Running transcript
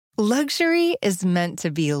Luxury is meant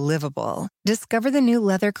to be livable. Discover the new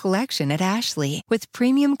leather collection at Ashley with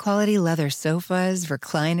premium quality leather sofas,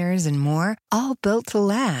 recliners, and more, all built to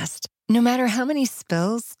last. No matter how many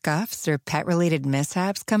spills, scuffs, or pet-related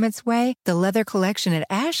mishaps come its way, the leather collection at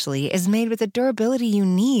Ashley is made with the durability you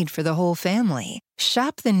need for the whole family.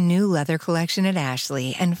 Shop the new leather collection at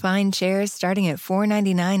Ashley and find chairs starting at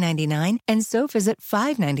 $499.99 and sofas at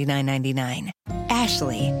 $599.99.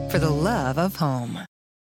 Ashley, for the love of home.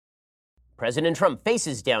 President Trump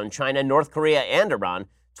faces down China, North Korea, and Iran.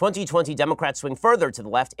 2020 Democrats swing further to the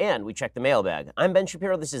left, and we check the mailbag. I'm Ben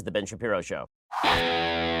Shapiro. This is The Ben Shapiro Show.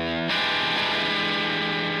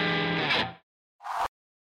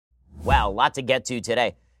 Wow, a lot to get to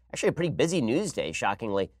today. Actually, a pretty busy news day,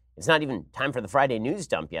 shockingly. It's not even time for the Friday news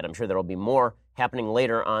dump yet. I'm sure there will be more happening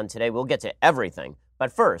later on today. We'll get to everything.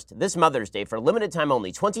 But first, this Mother's Day, for a limited time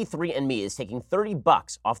only, 23andMe is taking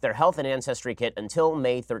 $30 off their health and ancestry kit until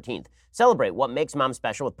May 13th. Celebrate what makes mom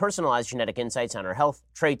special with personalized genetic insights on her health,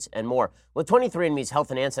 traits, and more. With 23andMe's health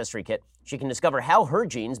and ancestry kit, she can discover how her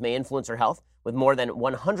genes may influence her health with more than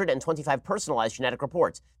 125 personalized genetic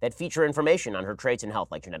reports that feature information on her traits and health,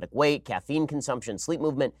 like genetic weight, caffeine consumption, sleep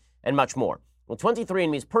movement, and much more. With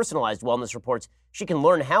 23andMe's personalized wellness reports, she can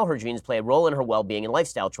learn how her genes play a role in her well-being and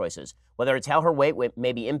lifestyle choices, whether it's how her weight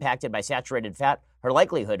may be impacted by saturated fat, her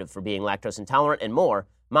likelihood for being lactose intolerant, and more.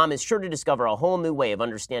 Mom is sure to discover a whole new way of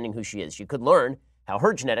understanding who she is. She could learn how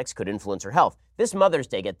her genetics could influence her health. This Mother's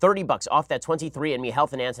Day, get $30 off that 23andMe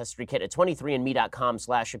health and ancestry kit at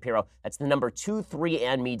 23andme.com/Shapiro. That's the number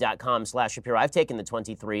 23andme.com/Shapiro. I've taken the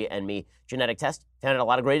 23andMe genetic test, found out a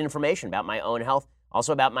lot of great information about my own health,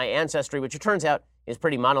 also about my ancestry, which it turns out is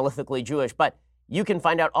pretty monolithically Jewish. But you can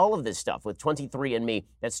find out all of this stuff with 23andMe.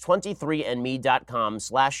 That's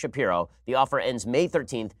 23andme.com/Shapiro. The offer ends May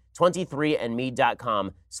 13th.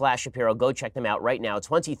 23andme.com/Shapiro. Go check them out right now.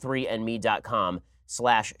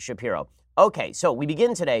 23andme.com/Shapiro. Okay, so we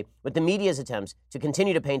begin today with the media's attempts to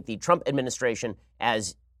continue to paint the Trump administration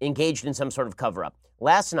as engaged in some sort of cover-up.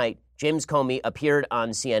 Last night, James Comey appeared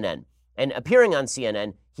on CNN. And appearing on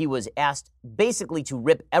CNN, he was asked basically to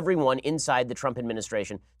rip everyone inside the Trump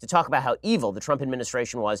administration, to talk about how evil the Trump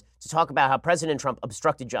administration was, to talk about how President Trump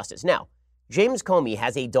obstructed justice. Now, James Comey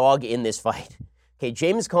has a dog in this fight. Okay,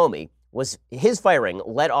 James Comey, his firing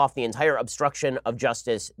led off the entire obstruction of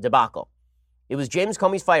justice debacle. It was James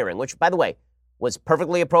Comey's firing, which, by the way, was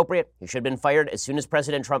perfectly appropriate. He should have been fired as soon as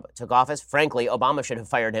President Trump took office. Frankly, Obama should have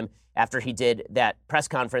fired him after he did that press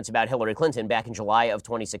conference about Hillary Clinton back in July of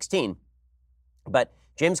 2016. But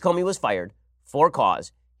James Comey was fired for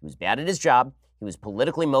cause. He was bad at his job. He was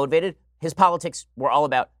politically motivated. His politics were all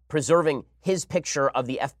about preserving his picture of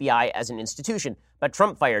the FBI as an institution. But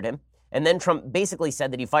Trump fired him. And then Trump basically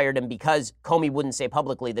said that he fired him because Comey wouldn't say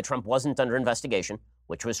publicly that Trump wasn't under investigation,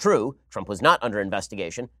 which was true. Trump was not under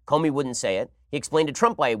investigation. Comey wouldn't say it. He explained to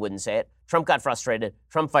Trump why he wouldn't say it. Trump got frustrated.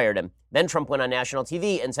 Trump fired him. Then Trump went on national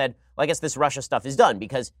TV and said, well, I guess this Russia stuff is done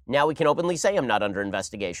because now we can openly say I'm not under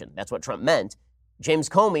investigation. That's what Trump meant. James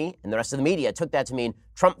Comey and the rest of the media took that to mean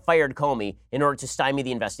Trump fired Comey in order to stymie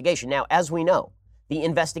the investigation. Now, as we know, the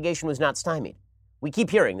investigation was not stymied. We keep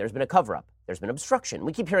hearing there's been a cover-up. There's been obstruction.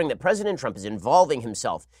 We keep hearing that President Trump is involving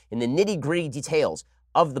himself in the nitty-gritty details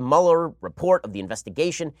of the Mueller report, of the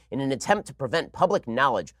investigation, in an attempt to prevent public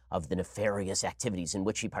knowledge of the nefarious activities in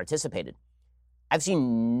which he participated. I've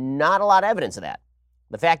seen not a lot of evidence of that.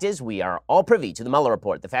 The fact is, we are all privy to the Mueller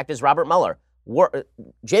report. The fact is, Robert Mueller,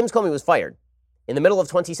 James Comey was fired in the middle of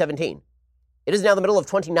 2017. It is now the middle of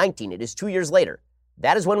 2019. It is 2 years later.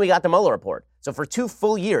 That is when we got the Mueller report. So for 2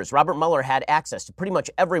 full years, Robert Mueller had access to pretty much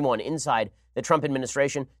everyone inside the Trump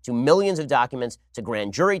administration, to millions of documents, to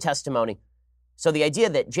grand jury testimony. So the idea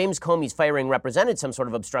that James Comey's firing represented some sort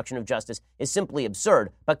of obstruction of justice is simply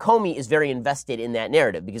absurd. But Comey is very invested in that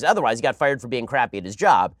narrative because otherwise he got fired for being crappy at his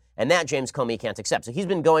job. And that James Comey can't accept. So he's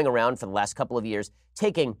been going around for the last couple of years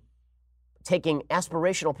taking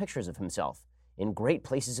aspirational pictures of himself in great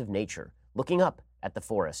places of nature, looking up at the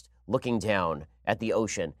forest, looking down at the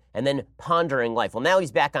ocean, and then pondering life. Well, now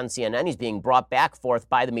he's back on CNN. He's being brought back forth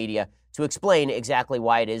by the media to explain exactly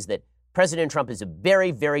why it is that President Trump is a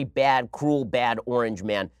very, very bad, cruel, bad orange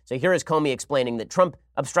man. So here is Comey explaining that Trump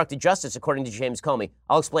obstructed justice, according to James Comey.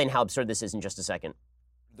 I'll explain how absurd this is in just a second.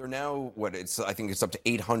 There are now, I think it's up to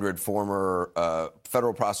 800 former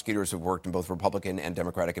federal prosecutors who've worked in both Republican and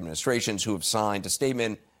Democratic administrations who have signed a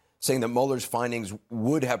statement saying that Mueller's findings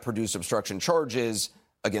would have produced obstruction charges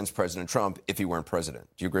against President Trump if he weren't president.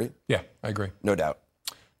 Do you agree? Yeah, I agree. No doubt.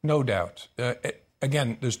 No doubt.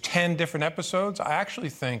 Again, there's 10 different episodes. I actually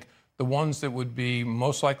think the ones that would be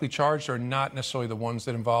most likely charged are not necessarily the ones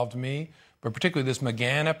that involved me, but particularly this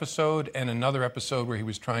McGahn episode and another episode where he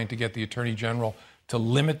was trying to get the Attorney General to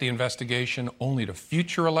limit the investigation only to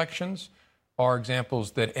future elections are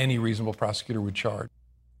examples that any reasonable prosecutor would charge.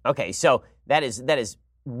 Okay, so that is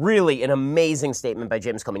really an amazing statement by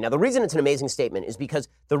James Comey. Now, the reason it's an amazing statement is because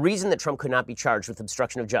the reason that Trump could not be charged with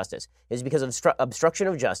obstruction of justice is because obstruction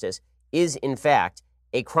of justice is, in fact,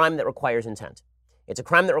 a crime that requires intent. It's a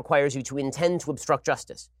crime that requires you to intend to obstruct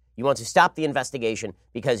justice. You want to stop the investigation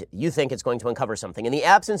because you think it's going to uncover something. In the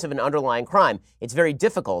absence of an underlying crime, it's very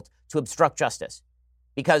difficult to obstruct justice.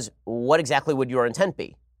 Because what exactly would your intent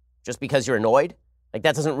be? Just because you're annoyed? Like,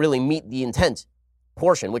 that doesn't really meet the intent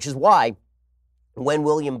portion, which is why when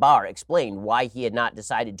William Barr explained why he had not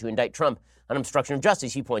decided to indict Trump on obstruction of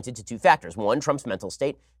justice, he pointed to two factors. One, Trump's mental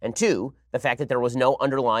state, and two, the fact that there was no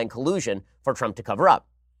underlying collusion for Trump to cover up.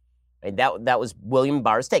 And that was William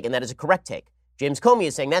Barr's take, and that is a correct take. James Comey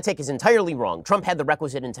is saying that take is entirely wrong. Trump had the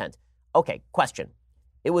requisite intent. Okay, question.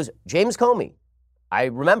 It was James Comey, I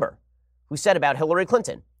remember, who said about Hillary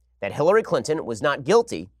Clinton that Hillary Clinton was not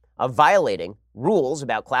guilty of violating rules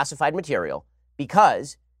about classified material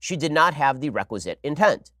because she did not have the requisite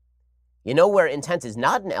intent. You know where intent is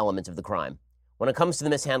not an element of the crime? When it comes to the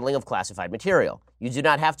mishandling of classified material. You do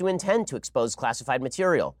not have to intend to expose classified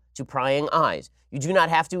material to prying eyes. You do not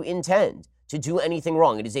have to intend to do anything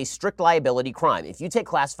wrong. It is a strict liability crime. If you take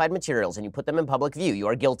classified materials and you put them in public view, you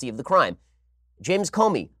are guilty of the crime. James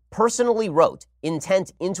Comey personally wrote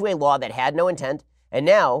intent into a law that had no intent, and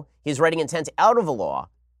now he's writing intent out of a law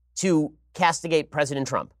to castigate President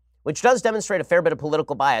Trump, which does demonstrate a fair bit of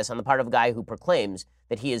political bias on the part of a guy who proclaims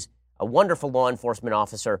that he is a wonderful law enforcement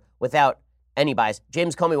officer without any bias.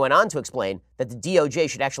 James Comey went on to explain that the DOJ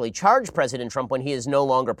should actually charge President Trump when he is no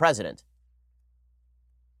longer president.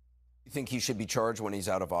 You think he should be charged when he's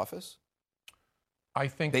out of office? I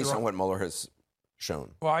think based on what Mueller has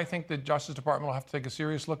shown. Well, I think the Justice Department will have to take a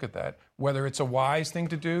serious look at that. Whether it's a wise thing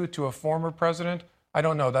to do to a former president, I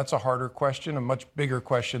don't know. That's a harder question, a much bigger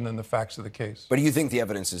question than the facts of the case. But do you think the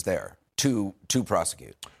evidence is there to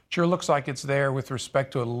prosecute? Sure looks like it's there with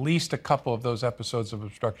respect to at least a couple of those episodes of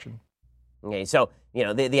obstruction. Okay, so,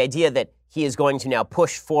 the idea that he is going to now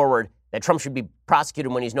push forward that Trump should be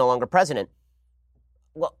prosecuted when he's no longer president,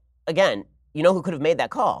 well, again, you know who could have made that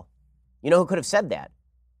call? You know who could have said that?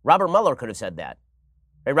 Robert Mueller could have said that.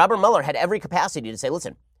 Right? Robert Mueller had every capacity to say,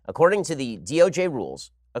 listen, according to the DOJ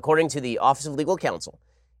rules, according to the Office of Legal Counsel,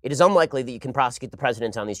 it is unlikely that you can prosecute the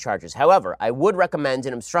president on these charges. However, I would recommend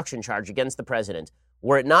an obstruction charge against the president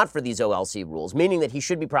were it not for these OLC rules, meaning that he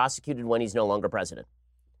should be prosecuted when he's no longer president.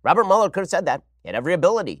 Robert Mueller could have said that. He had every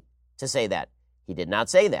ability to say that. He did not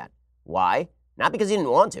say that. Why? Not because he didn't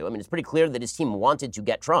want to. I mean, it's pretty clear that his team wanted to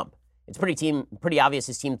get Trump. It's pretty obvious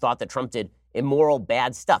his team thought that Trump did immoral,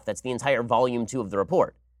 bad stuff. That's the entire volume 2 of the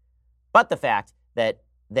report. But the fact that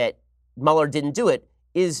Mueller didn't do it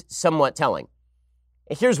is somewhat telling.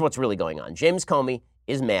 Here's what's really going on. James Comey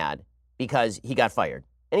is mad because he got fired.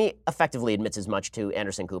 And he effectively admits as much to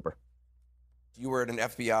Anderson Cooper. You were at an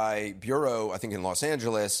FBI bureau, I think in Los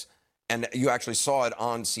Angeles, and you actually saw it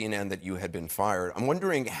on CNN that you had been fired. I'm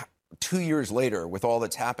wondering, 2 years later, with all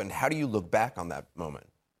that's happened, how do you look back on that moment?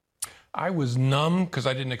 I was numb because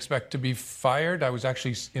I didn't expect to be fired. I was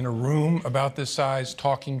actually in a room about this size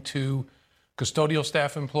talking to custodial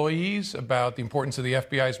staff employees about the importance of the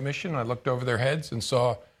FBI's mission. I looked over their heads and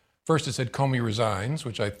saw, first it said Comey resigns,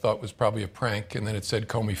 which I thought was probably a prank, and then it said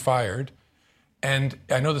Comey fired. And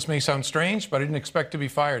I know this may sound strange, but I didn't expect to be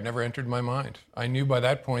fired. Never entered my mind. I knew by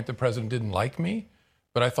that point the president didn't like me,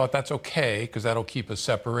 but I thought that's okay because that'll keep a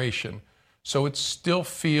separation. So it still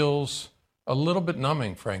feels a little bit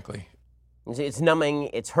numbing, frankly. It's numbing.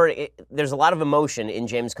 It's hurting. There's a lot of emotion in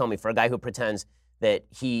James Comey for a guy who pretends that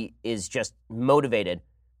he is just motivated,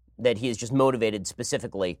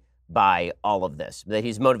 specifically by all of this, that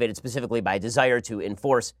he's motivated specifically by a desire to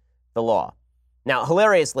enforce the law. Now,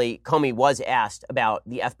 hilariously, Comey was asked about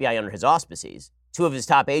the FBI under his auspices. Two of his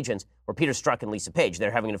top agents were Peter Strzok and Lisa Page. They're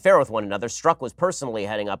having an affair with one another. Strzok was personally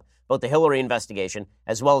heading up both the Hillary investigation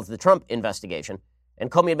as well as the Trump investigation. And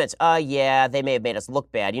Comey admits, yeah, they may have made us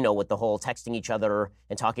look bad, with the whole texting each other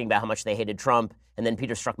and talking about how much they hated Trump, and then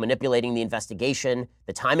Peter Strzok manipulating the investigation,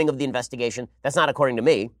 the timing of the investigation. That's not according to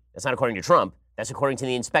me. That's not according to Trump. That's according to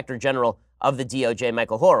the Inspector General of the DOJ,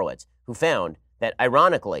 Michael Horowitz, who found that,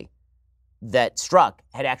 ironically, that Strzok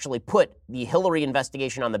had actually put the Hillary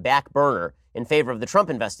investigation on the back burner in favor of the Trump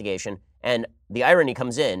investigation. And the irony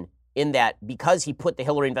comes in that because he put the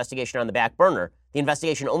Hillary investigation on the back burner, the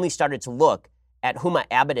investigation only started to look at Huma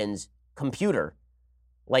Abedin's computer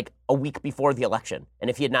like a week before the election. And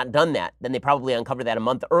if he had not done that, then they probably uncovered that a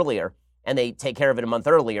month earlier and they take care of it a month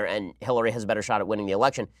earlier, and Hillary has a better shot at winning the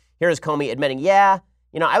election. Here is Comey admitting, yeah,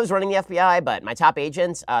 I was running the FBI, but my top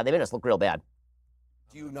agents, they made us look real bad.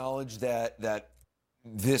 Do you acknowledge that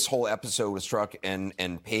this whole episode with Strzok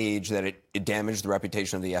and Page, that it damaged the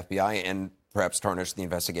reputation of the FBI and perhaps tarnished the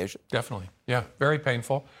investigation? Definitely. Yeah, very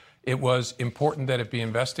painful. It was important that it be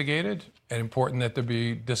investigated and important that there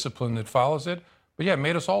be discipline that follows it. But yeah, it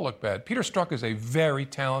made us all look bad. Peter Strzok is a very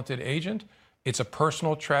talented agent. It's a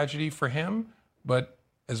personal tragedy for him. But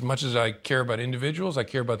as much as I care about individuals, I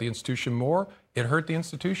care about the institution more. It hurt the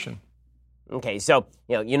institution. Okay, so,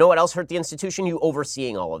 you know what else hurt the institution? You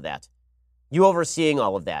overseeing all of that. You overseeing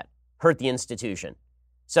all of that hurt the institution.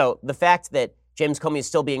 So the fact that James Comey is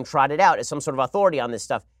still being trotted out as some sort of authority on this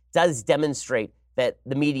stuff does demonstrate that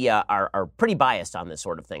the media are pretty biased on this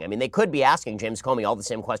sort of thing. I mean, they could be asking James Comey all the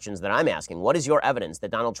same questions that I'm asking. What is your evidence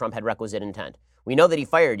that Donald Trump had requisite intent? We know that he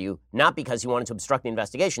fired you, not because he wanted to obstruct the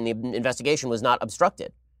investigation. The investigation was not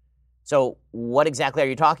obstructed. So what exactly are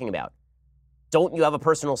you talking about? Don't you have a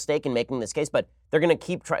personal stake in making this case? But they're going to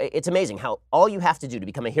keep trying. It's amazing how all you have to do to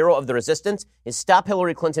become a hero of the resistance is stop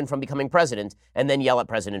Hillary Clinton from becoming president and then yell at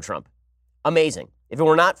President Trump. Amazing. If it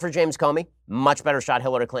were not for James Comey, much better shot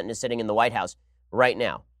Hillary Clinton is sitting in the White House right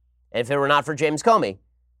now. And if it were not for James Comey,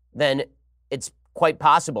 then it's quite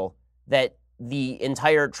possible that the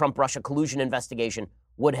entire Trump-Russia collusion investigation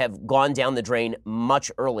would have gone down the drain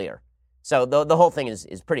much earlier. So the whole thing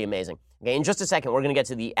is pretty amazing. Okay, in just a second, we're going to get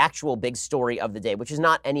to the actual big story of the day, which is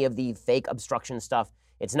not any of the fake obstruction stuff.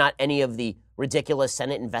 It's not any of the ridiculous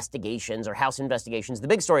Senate investigations or House investigations. The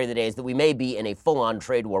big story of the day is that we may be in a full-on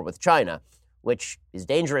trade war with China, which is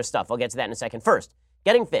dangerous stuff. I'll get to that in a second. First,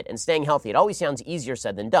 getting fit and staying healthy. It always sounds easier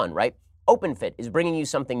said than done, right? OpenFit is bringing you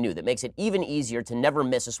something new that makes it even easier to never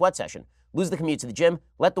miss a sweat session. Lose the commute to the gym.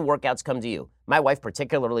 Let the workouts come to you. My wife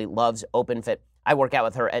particularly loves OpenFit. I work out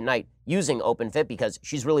with her at night using OpenFit because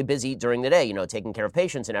she's really busy during the day, taking care of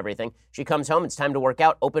patients and everything. She comes home, it's time to work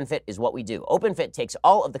out. OpenFit is what we do. OpenFit takes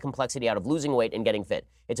all of the complexity out of losing weight and getting fit.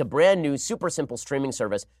 It's a brand new, super simple streaming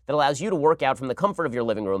service that allows you to work out from the comfort of your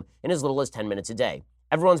living room in as little as 10 minutes a day.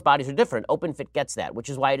 Everyone's bodies are different. OpenFit gets that, which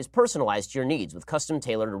is why it is personalized to your needs with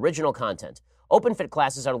custom-tailored original content. OpenFit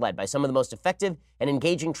classes are led by some of the most effective and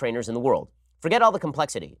engaging trainers in the world. Forget all the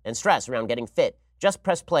complexity and stress around getting fit. Just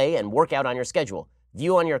press play and work out on your schedule.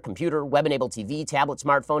 View on your computer, web-enabled TV, tablet,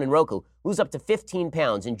 smartphone, and Roku. Lose up to 15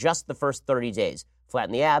 pounds in just the first 30 days.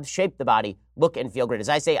 Flatten the abs, shape the body, look and feel great. As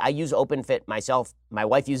I say, I use OpenFit myself. My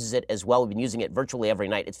wife uses it as well. We've been using it virtually every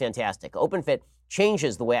night. It's fantastic. OpenFit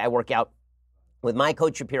changes the way I work out. With my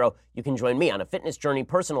code Shapiro, you can join me on a fitness journey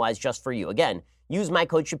personalized just for you. Again, use my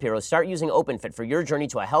code Shapiro. Start using OpenFit for your journey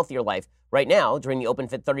to a healthier life. Right now, during the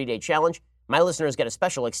OpenFit 30-day challenge, my listeners get a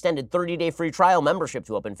special extended 30-day free trial membership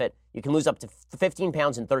to OpenFit. You can lose up to 15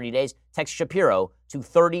 pounds in 30 days. Text Shapiro to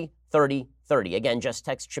 303030. Again, just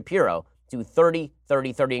text Shapiro to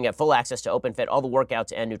 303030 and get full access to OpenFit, all the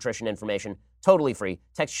workouts and nutrition information, totally free.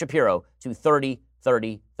 Text Shapiro to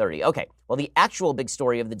 303030. Okay, well, the actual big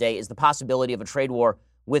story of the day is the possibility of a trade war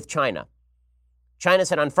with China. China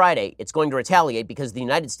said on Friday it's going to retaliate because the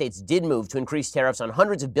United States did move to increase tariffs on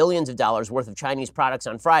hundreds of billions of dollars worth of Chinese products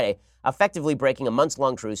on Friday, effectively breaking a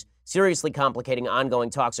months-long truce, seriously complicating ongoing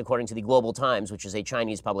talks, according to the Global Times, which is a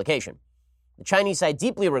Chinese publication. The Chinese side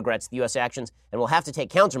deeply regrets the U.S. actions and will have to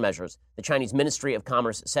take countermeasures, the Chinese Ministry of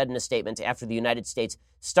Commerce said in a statement after the United States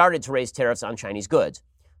started to raise tariffs on Chinese goods.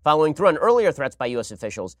 Following through on earlier threats by U.S.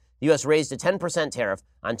 officials, the U.S. raised a 10% tariff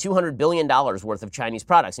on $200 billion worth of Chinese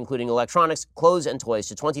products, including electronics, clothes, and toys,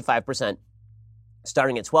 to 25%,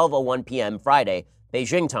 starting at 12:01 p.m. Friday,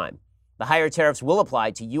 Beijing time. The higher tariffs will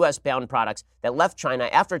apply to U.S.-bound products that left China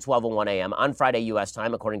after 12:01 a.m. on Friday U.S.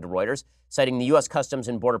 time, according to Reuters, citing the U.S. Customs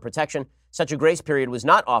and Border Protection. Such a grace period was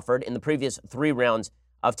not offered in the previous 3 rounds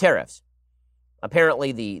of tariffs.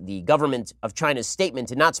 Apparently, the government of China's statement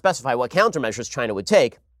did not specify what countermeasures China would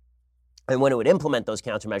take and when it would implement those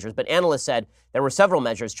countermeasures, but analysts said there were several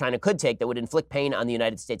measures China could take that would inflict pain on the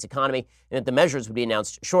United States economy and that the measures would be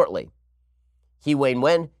announced shortly. He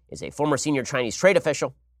Wenwen is a former senior Chinese trade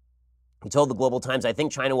official. He told the Global Times, "I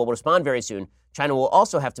think China will respond very soon. China will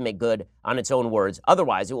also have to make good on its own words.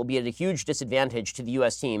 Otherwise, it will be at a huge disadvantage to the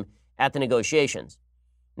U.S. team at the negotiations."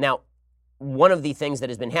 Now, one of the things that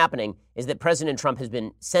has been happening is that President Trump has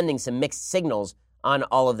been sending some mixed signals on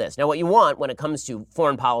all of this. Now, what you want when it comes to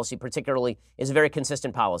foreign policy particularly is a very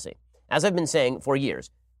consistent policy. As I've been saying for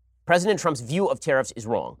years, President Trump's view of tariffs is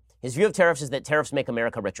wrong. His view of tariffs is that tariffs make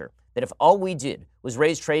America richer, that if all we did was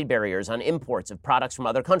raise trade barriers on imports of products from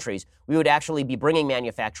other countries, we would actually be bringing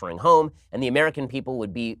manufacturing home, and the American people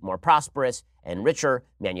would be more prosperous and richer.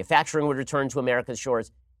 Manufacturing would return to America's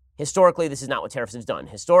shores. Historically, this is not what tariffs have done.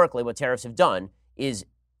 Historically, what tariffs have done is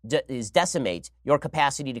decimate your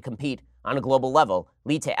capacity to compete on a global level,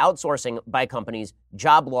 lead to outsourcing by companies,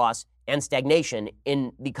 job loss, and stagnation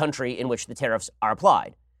in the country in which the tariffs are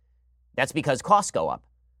applied. That's because costs go up.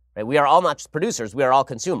 Right? We are all not just producers, we are all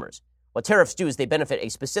consumers. What tariffs do is they benefit a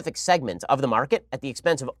specific segment of the market at the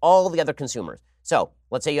expense of all the other consumers. So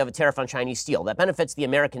let's say you have a tariff on Chinese steel. That benefits the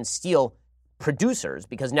American steel producers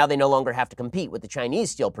because now they no longer have to compete with the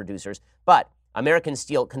Chinese steel producers. But American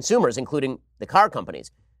steel consumers, including the car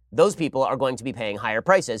companies, those people are going to be paying higher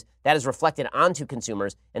prices. That is reflected onto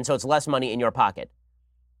consumers, and so it's less money in your pocket.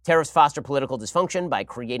 Tariffs foster political dysfunction by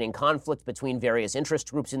creating conflict between various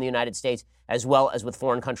interest groups in the United States as well as with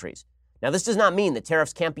foreign countries. Now, this does not mean that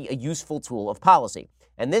tariffs can't be a useful tool of policy.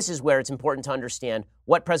 And this is where it's important to understand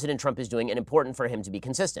what President Trump is doing and important for him to be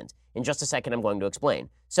consistent. In just a second, I'm going to explain.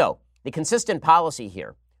 So, the consistent policy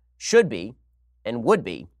here should be and would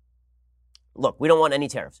be, look, we don't want any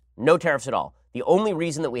tariffs. No tariffs at all. The only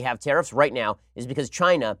reason that we have tariffs right now is because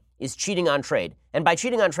China is cheating on trade. And by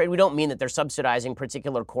cheating on trade, we don't mean that they're subsidizing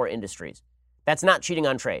particular core industries. That's not cheating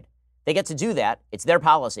on trade. They get to do that. It's their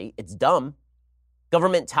policy. It's dumb.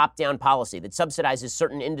 Government top-down policy that subsidizes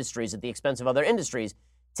certain industries at the expense of other industries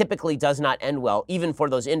typically does not end well, even for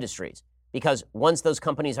those industries, because once those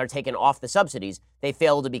companies are taken off the subsidies, they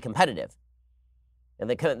fail to be competitive. And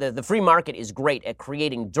the free market is great at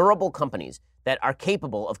creating durable companies that are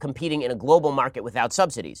capable of competing in a global market without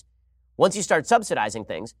subsidies. Once you start subsidizing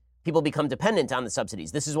things, people become dependent on the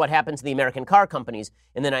subsidies. This is what happened to the American car companies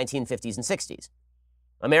in the 1950s and 60s.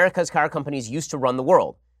 America's car companies used to run the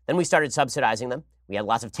world. Then we started subsidizing them. We had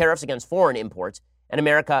lots of tariffs against foreign imports, and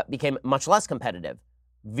America became much less competitive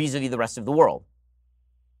vis-a-vis the rest of the world.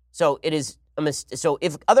 So so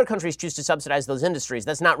if other countries choose to subsidize those industries,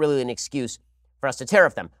 that's not really an excuse for us to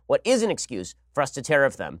tariff them. What is an excuse for us to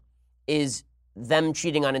tariff them is them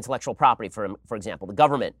cheating on intellectual property, for example, the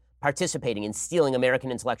government participating in stealing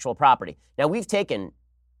American intellectual property. Now, we've taken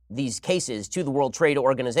these cases to the World Trade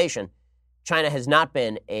Organization. China has not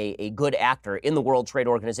been a good actor in the World Trade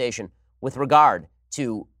Organization with regard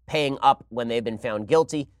to paying up when they've been found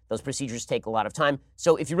guilty. Those procedures take a lot of time.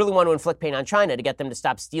 So if you really want to inflict pain on China to get them to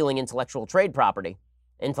stop stealing intellectual property,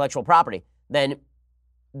 then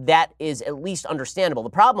that is at least understandable. The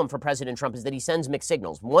problem for President Trump is that he sends mixed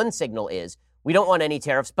signals. One signal is, we don't want any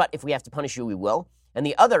tariffs, but if we have to punish you, we will. And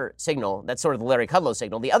the other signal, that's sort of the Larry Kudlow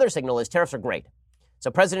signal, the other signal is tariffs are great.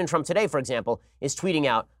 So President Trump today, for example, is tweeting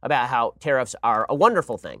out about how tariffs are a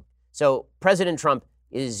wonderful thing. So President Trump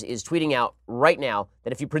is tweeting out right now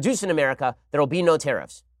that if you produce in America, there will be no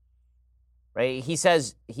tariffs. Right? He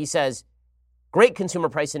says, great consumer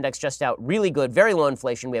price index just out, really good, very low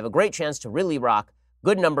inflation. We have a great chance to really rock.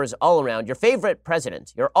 Good numbers all around. Your favorite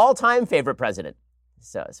president, your all-time favorite president,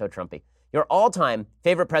 so Trumpy, your all-time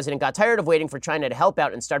favorite president got tired of waiting for China to help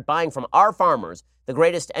out and start buying from our farmers, the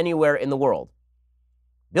greatest anywhere in the world.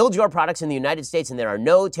 Build your products in the United States and there are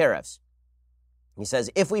no tariffs. He says,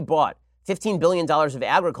 if we bought $15 billion of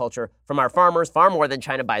agriculture from our farmers, far more than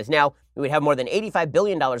China buys now, we would have more than $85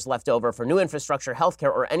 billion left over for new infrastructure, healthcare,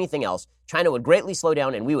 or anything else. China would greatly slow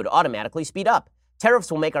down and we would automatically speed up.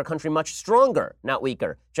 Tariffs will make our country much stronger, not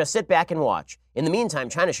weaker. Just sit back and watch. In the meantime,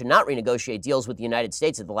 China should not renegotiate deals with the United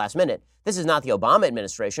States at the last minute. This is not the Obama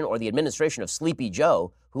administration or the administration of Sleepy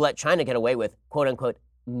Joe, who let China get away with, quote-unquote,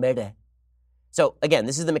 murder. So, again,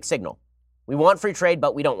 this is the mixed signal. We want free trade,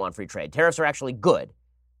 but we don't want free trade. Tariffs are actually good.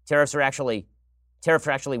 Tariffs are actually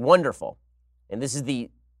wonderful. And this is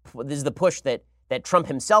the push that Trump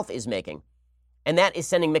himself is making. And that is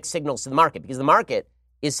sending mixed signals to the market, because the market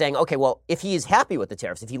is saying, okay, well, if he is happy with the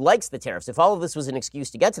tariffs, if he likes the tariffs, if all of this was an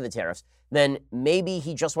excuse to get to the tariffs, then maybe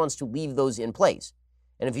he just wants to leave those in place.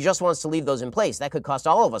 And if he just wants to leave those in place, that could cost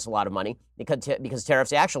all of us a lot of money because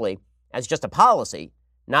tariffs actually, as just a policy,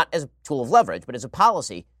 not as a tool of leverage, but as a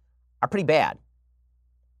policy, are pretty bad.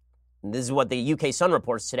 And this is what the UK Sun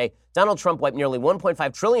reports today. Donald Trump wiped nearly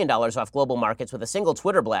 $1.5 trillion off global markets with a single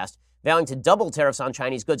Twitter blast, vowing to double tariffs on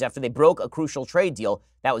Chinese goods after they broke a crucial trade deal.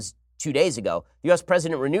 That was 2 days ago. The U.S.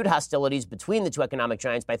 president renewed hostilities between the two economic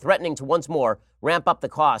giants by threatening to once more ramp up the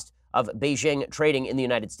cost of Beijing trading in the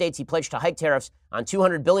United States. He pledged to hike tariffs on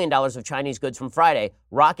 $200 billion of Chinese goods from Friday,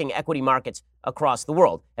 rocking equity markets across the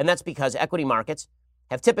world. And that's because equity markets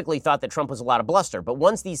have typically thought that Trump was a lot of bluster. But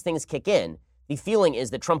once these things kick in, the feeling is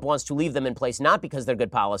that Trump wants to leave them in place, not because they're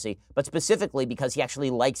good policy, but specifically because he actually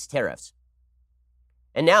likes tariffs.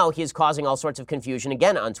 And now he is causing all sorts of confusion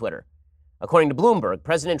again on Twitter. According to Bloomberg,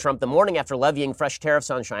 President Trump, the morning after levying fresh tariffs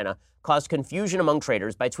on China, caused confusion among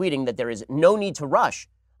traders by tweeting that there is no need to rush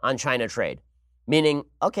on China trade, meaning,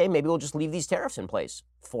 okay, maybe we'll just leave these tariffs in place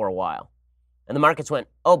for a while. And the markets went,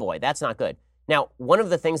 oh boy, that's not good. Now, one of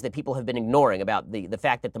the things that people have been ignoring about the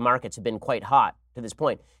fact that the markets have been quite hot to this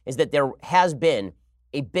point is that there has been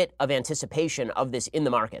a bit of anticipation of this in the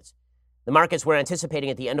markets. The markets were anticipating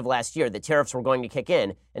at the end of last year that tariffs were going to kick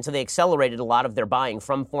in, and so they accelerated a lot of their buying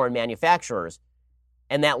from foreign manufacturers,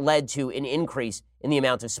 and that led to an increase in the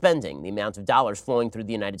amount of spending, the amount of dollars flowing through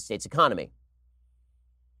the United States economy.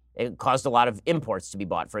 It caused a lot of imports to be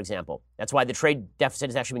bought, for example. That's why the trade deficit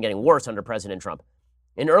has actually been getting worse under President Trump.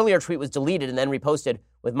 An earlier tweet was deleted and then reposted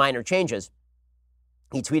with minor changes.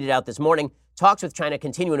 He tweeted out this morning, talks with China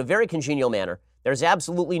continue in a very congenial manner. There's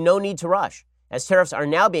absolutely no need to rush, as tariffs are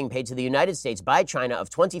now being paid to the United States by China of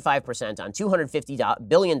 25% on $250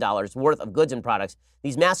 billion worth of goods and products.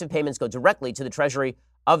 These massive payments go directly to the Treasury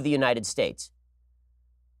of the United States.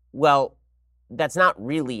 Well, that's not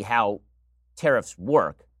really how tariffs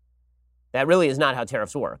work. That really is not how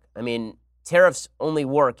tariffs work. I mean, tariffs only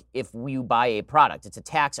work if you buy a product. It's a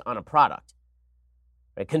tax on a product.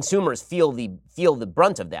 Right? Consumers feel the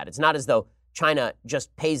brunt of that. It's not as though China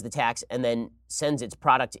just pays the tax and then sends its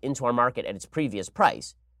product into our market at its previous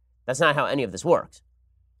price. That's not how any of this works.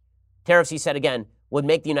 Tariffs, he said again, would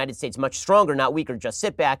make the United States much stronger, not weaker. Just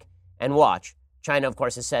sit back and watch. China, of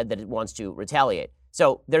course, has said that it wants to retaliate.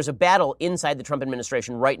 So there's a battle inside the Trump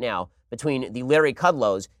administration right now between the Larry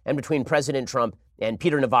Kudlows and between President Trump and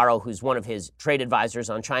Peter Navarro, who's one of his trade advisors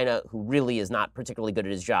on China, who really is not particularly good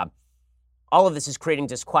at his job. All of this is creating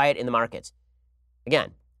disquiet in the markets.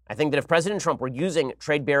 Again, I think that if President Trump were using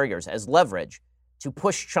trade barriers as leverage to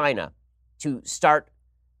push China to start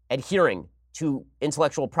adhering to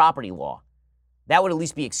intellectual property law, that would at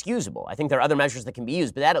least be excusable. I think there are other measures that can be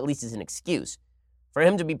used, but that at least is an excuse. For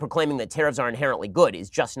him to be proclaiming that tariffs are inherently good is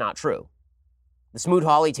just not true. The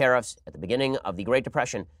Smoot-Hawley tariffs at the beginning of the Great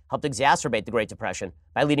Depression helped exacerbate the Great Depression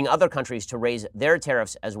by leading other countries to raise their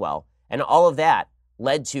tariffs as well. And all of that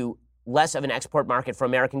led to less of an export market for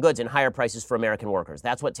American goods and higher prices for American workers.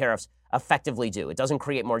 That's what tariffs effectively do. It doesn't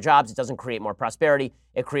create more jobs. It doesn't create more prosperity.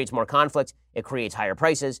 It creates more conflict. It creates higher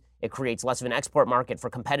prices. It creates less of an export market for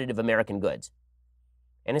competitive American goods.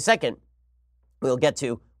 In a second, we'll get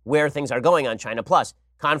to where things are going on China, plus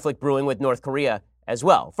conflict brewing with North Korea as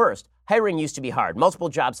well. First, hiring used to be hard. Multiple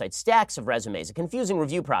job sites, stacks of resumes, a confusing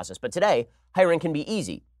review process. But today, hiring can be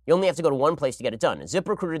easy. You only have to go to one place to get it done,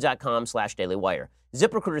 ZipRecruiter.com/dailywire.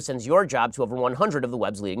 ZipRecruiter sends your job to over 100 of the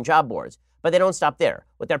web's leading job boards. But they don't stop there.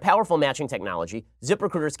 With their powerful matching technology,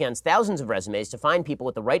 ZipRecruiter scans thousands of resumes to find people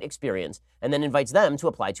with the right experience and then invites them to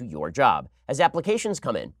apply to your job. As applications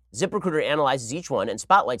come in, ZipRecruiter analyzes each one and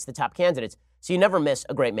spotlights the top candidates so you never miss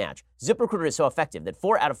a great match. ZipRecruiter is so effective that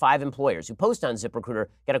 4 out of 5 employers who post on ZipRecruiter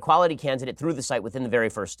get a quality candidate through the site within the very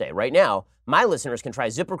first day. Right now, my listeners can try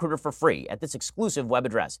ZipRecruiter for free at this exclusive web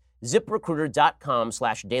address,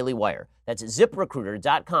 ZipRecruiter.com/dailywire. That's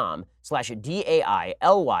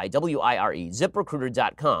ZipRecruiter.com/DAILYWIRE,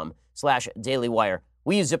 ZipRecruiter.com/dailywire.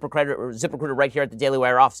 We use ZipRecruiter right here at the Daily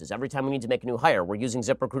Wire offices. Every time we need to make a new hire, we're using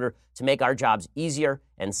ZipRecruiter to make our jobs easier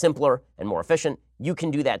and simpler and more efficient. You can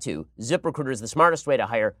do that too. ZipRecruiter is the smartest way to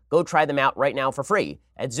hire. Go try them out right now for free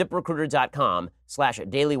at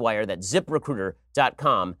ZipRecruiter.com/dailywire. That's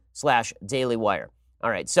ZipRecruiter.com/dailywire. All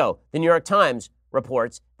right, so the New York Times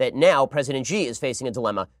reports that now President Xi is facing a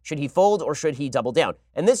dilemma. Should he fold or should he double down?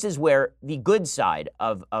 And this is where the good side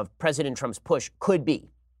of President Trump's push could be.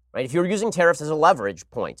 Right? If you're using tariffs as a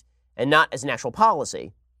leverage point and not as an actual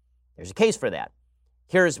policy, there's a case for that.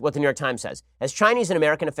 Here's what the New York Times says. As Chinese and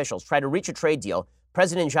American officials try to reach a trade deal,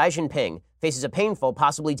 President Xi Jinping faces a painful,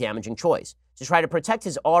 possibly damaging choice: to try to protect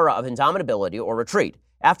his aura of indomitability or retreat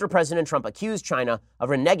after President Trump accused China of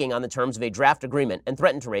reneging on the terms of a draft agreement and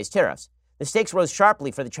threatened to raise tariffs. The stakes rose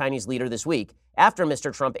sharply for the Chinese leader this week after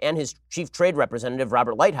Mr. Trump and his chief trade representative,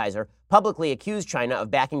 Robert Lighthizer, publicly accused China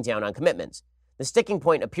of backing down on commitments. The sticking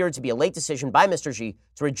point appeared to be a late decision by Mr. Xi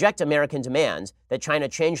to reject American demands that China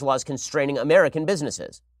change laws constraining American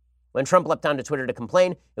businesses. When Trump leapt onto Twitter to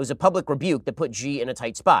complain, it was a public rebuke that put Xi in a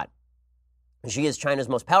tight spot. Xi is China's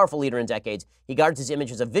most powerful leader in decades. He guards his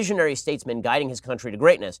image as a visionary statesman guiding his country to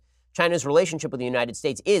greatness. China's relationship with the United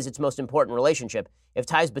States is its most important relationship. If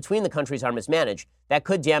ties between the countries are mismanaged, that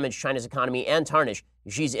could damage China's economy and tarnish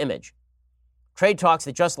Xi's image. Trade talks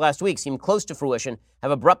that just last week seemed close to fruition have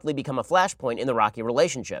abruptly become a flashpoint in the rocky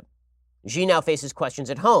relationship. Xi now faces questions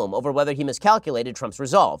at home over whether he miscalculated Trump's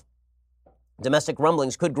resolve. Domestic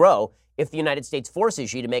rumblings could grow if the United States forces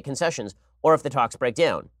Xi to make concessions or if the talks break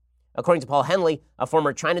down. According to Paul Henley, a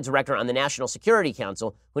former China director on the National Security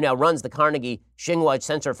Council, who now runs the Carnegie Tsinghua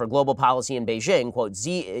Center for Global Policy in Beijing, quote,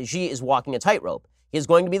 Xi is walking a tightrope. He is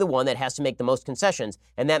going to be the one that has to make the most concessions,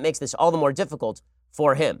 and that makes this all the more difficult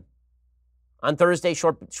for him. On Thursday,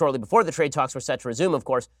 shortly before the trade talks were set to resume, of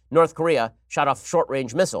course, North Korea shot off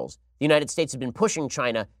short-range missiles. The United States had been pushing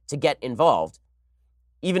China to get involved.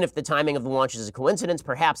 Even if the timing of the launches is a coincidence,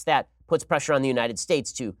 perhaps that puts pressure on the United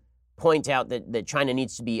States to point out that China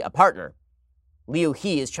needs to be a partner. Liu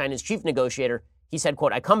He is China's chief negotiator. He said,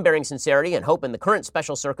 quote, "I come bearing sincerity and hope in the current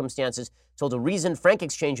special circumstances to hold a reasoned, frank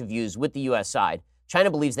exchange of views with the U.S. side.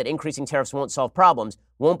 China believes that increasing tariffs won't solve problems,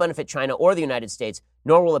 won't benefit China or the United States,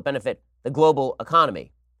 nor will it benefit the global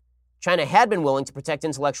economy." China had been willing to protect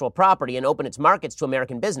intellectual property and open its markets to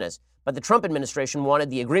American business, but the Trump administration wanted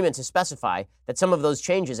the agreement to specify that some of those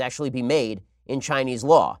changes actually be made in Chinese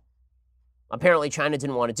law. Apparently, China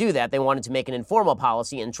didn't want to do that. They wanted to make an informal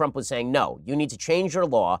policy, and Trump was saying, no, you need to change your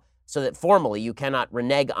law so that formally you cannot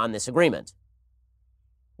renege on this agreement.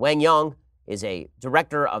 Wang Yang is a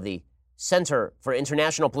director of the Center for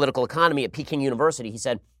International Political Economy at Peking University. He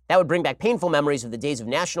said, that would bring back painful memories of the days of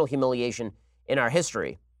national humiliation in our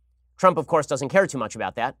history. Trump, of course, doesn't care too much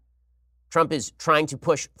about that. Trump is trying to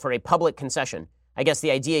push for a public concession. I guess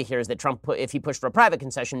the idea here is that Trump, if he pushed for a private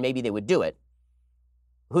concession, maybe they would do it.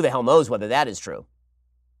 Who the hell knows whether that is true?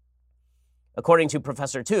 According to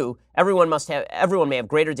Professor Tu, everyone may have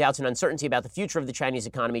greater doubts and uncertainty about the future of the Chinese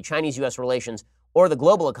economy, Chinese-U.S. relations, or the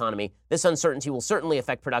global economy. This uncertainty will certainly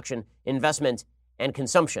affect production, investment, and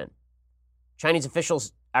consumption. Chinese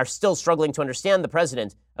officials are still struggling to understand the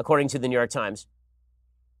president, according to the New York Times.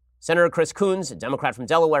 Senator Chris Coons, a Democrat from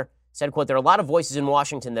Delaware, said, quote, "There are a lot of voices in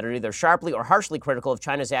Washington that are either sharply or harshly critical of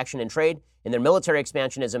China's action in trade, in their military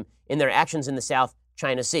expansionism, in their actions in the South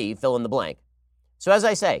China Sea, fill in the blank." So as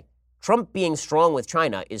I say, Trump being strong with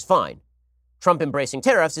China is fine. Trump embracing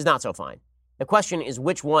tariffs is not so fine. The question is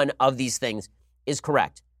which one of these things is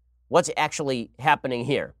correct. What's actually happening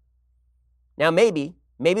here? Now, maybe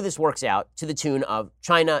this works out to the tune of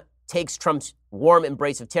China takes Trump's warm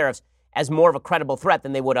embrace of tariffs as more of a credible threat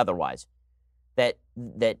than they would otherwise.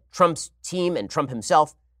 That Trump's team and Trump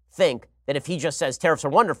himself think that if he just says tariffs are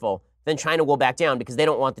wonderful, then China will back down because they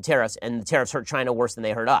don't want the tariffs, and the tariffs hurt China worse than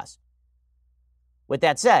they hurt us. With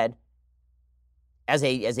that said, as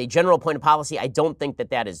a general point of policy, I don't think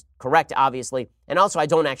that is correct, obviously. And also, I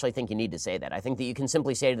don't actually think you need to say that. I think that you can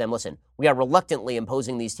simply say to them, listen, we are reluctantly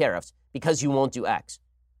imposing these tariffs because you won't do X.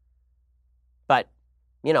 But,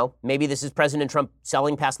 maybe this is President Trump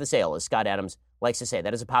selling past the sale, as Scott Adams likes to say.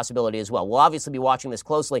 That is a possibility as well. We'll obviously be watching this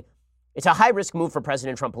closely. It's a high-risk move for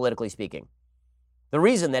President Trump, politically speaking. The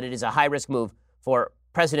reason that it is a high-risk move for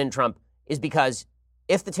President Trump is because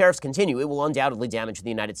if the tariffs continue, it will undoubtedly damage the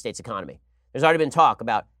United States economy. There's already been talk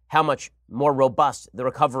about how much more robust the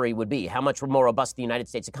recovery would be, how much more robust the United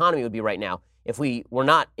States economy would be right now if we were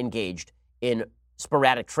not engaged in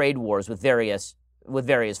sporadic trade wars with various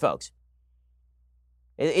folks.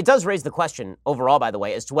 It does raise the question overall, by the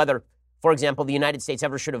way, as to whether, for example, the United States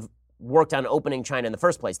ever should have worked on opening China in the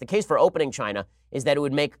first place. The case for opening China is that it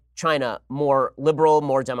would make China more liberal,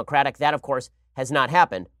 more democratic. That, of course, has not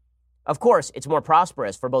happened. Of course, it's more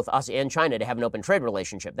prosperous for both us and China to have an open trade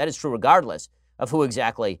relationship. That is true regardless of who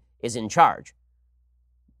exactly is in charge.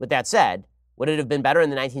 With that said, would it have been better in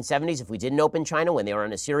the 1970s if we didn't open China when they were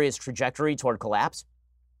on a serious trajectory toward collapse?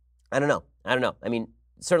 I don't know. I mean,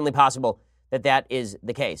 it's certainly possible that is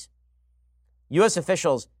the case. U.S.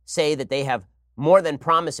 officials say that they have more than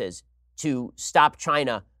promises to stop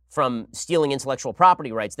China from stealing intellectual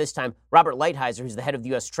property rights. This time, Robert Lighthizer, who's the head of the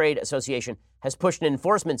U.S. Trade Association, has pushed an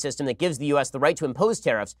enforcement system that gives the U.S. the right to impose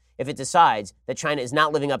tariffs if it decides that China is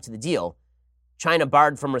not living up to the deal. China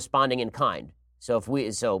barred from responding in kind. So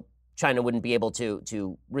China wouldn't be able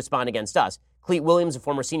to respond against us. Clete Williams, a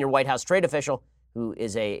former senior White House trade official,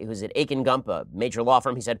 who's at Aiken Gump, a major law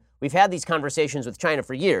firm, he said, "We've had these conversations with China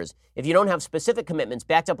for years. If you don't have specific commitments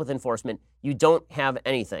backed up with enforcement, you don't have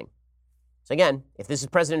anything." So again, if this is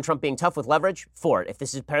President Trump being tough with leverage, for it. If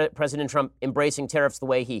this is President Trump embracing tariffs the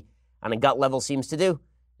way he, on a gut level, seems to do,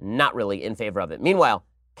 not really in favor of it. Meanwhile,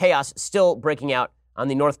 chaos still breaking out on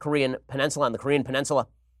the North Korean peninsula, on the Korean peninsula.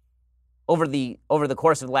 Over the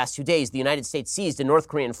course of the last 2 days, the United States seized a North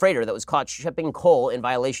Korean freighter that was caught shipping coal in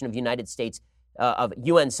violation of of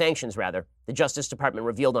UN sanctions, rather. The Justice Department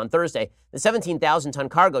revealed on Thursday the 17,000-ton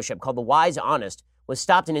cargo ship called the Wise Honest was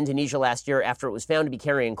stopped in Indonesia last year after it was found to be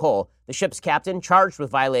carrying coal. The ship's captain, charged with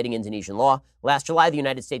violating Indonesian law. Last July, the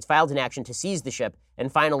United States filed an action to seize the ship,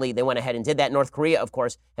 and finally they went ahead and did that. North Korea, of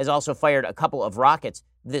course, has also fired a couple of rockets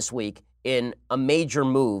this week in a major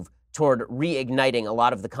move toward reigniting a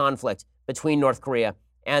lot of the conflict between North Korea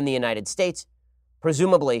and the United States.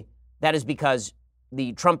 Presumably, that is because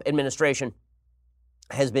the Trump administration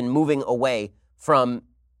has been moving away from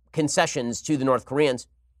concessions to the North Koreans,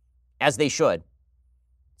 as they should.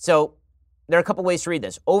 So there are a couple ways to read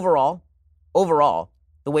this. Overall,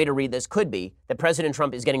 the way to read this could be that President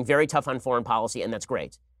Trump is getting very tough on foreign policy, and that's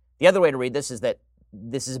great. The other way to read this is that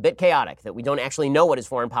this is a bit chaotic, that we don't actually know what his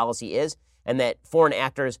foreign policy is, and that foreign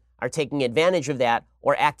actors are taking advantage of that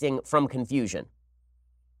or acting from confusion.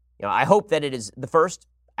 I hope that it is the first.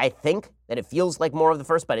 I think that it feels like more of the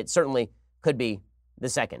first, but it certainly could be the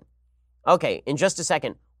second. Okay, in just a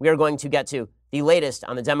second, we are going to get to the latest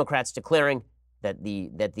on the Democrats declaring that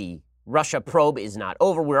the Russia probe is not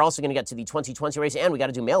over. We're also going to get to the 2020 race, and we got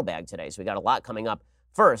to do mailbag today, so we got a lot coming up.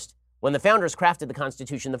 First, when the founders crafted the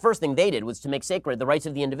Constitution, the first thing they did was to make sacred the rights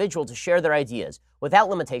of the individual to share their ideas without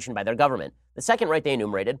limitation by their government. The second right they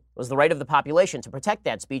enumerated was the right of the population to protect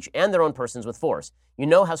that speech and their own persons with force. You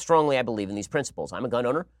know how strongly I believe in these principles. I'm a gun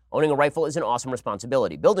owner. Owning a rifle is an awesome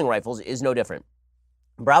responsibility. Building rifles is no different.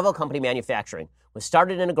 Bravo Company Manufacturing was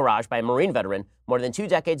started in a garage by a Marine veteran more than 2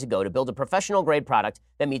 decades ago to build a professional-grade product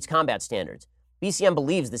that meets combat standards. BCM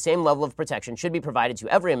believes the same level of protection should be provided to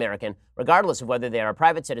every American, regardless of whether they are a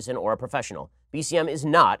private citizen or a professional. BCM is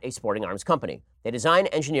not a sporting arms company. They design,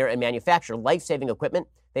 engineer, and manufacture life-saving equipment.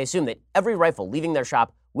 They assume that every rifle leaving their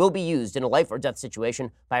shop will be used in a life or death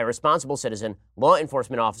situation by a responsible citizen, law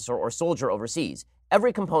enforcement officer, or soldier overseas.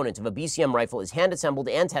 Every component of a BCM rifle is hand-assembled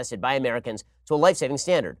and tested by Americans to a life-saving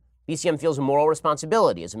standard. BCM feels a moral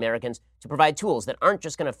responsibility as Americans to provide tools that aren't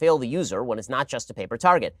just going to fail the user when it's not just a paper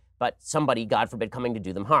target, but somebody, God forbid, coming to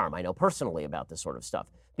do them harm. I know personally about this sort of stuff.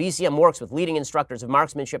 BCM works with leading instructors of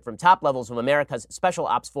marksmanship from top levels of America's Special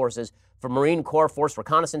Ops Forces, from Marine Corps Force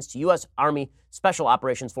Reconnaissance to U.S. Army Special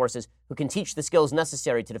Operations Forces, who can teach the skills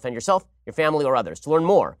necessary to defend yourself, your family, or others. To learn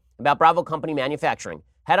more about Bravo Company Manufacturing,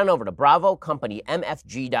 head on over to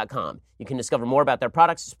BravoCompanyMFG.com. You can discover more about their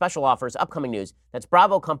products, special offers, upcoming news. That's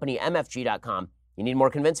BravoCompanyMFG.com. You need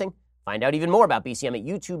more convincing? Find out even more about BCM at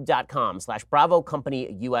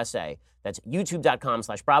YouTube.com/BravoCompanyUSA. That's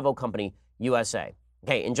YouTube.com/BravoCompanyUSA.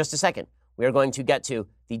 Okay, in just a second, we are going to get to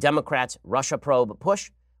the Democrats' Russia probe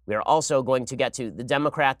push. We are also going to get to the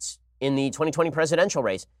Democrats in the 2020 presidential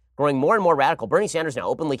race growing more and more radical. Bernie Sanders now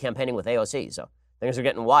openly campaigning with AOC, so things are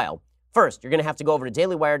getting wild. First, you're going to have to go over to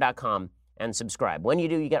dailywire.com and subscribe. When you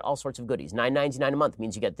do, you get all sorts of goodies. $9.99 a month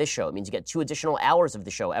means you get this show. It means you get 2 additional hours of the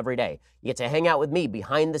show every day. You get to hang out with me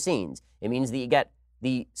behind the scenes. It means that you get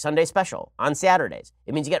the Sunday special on Saturdays.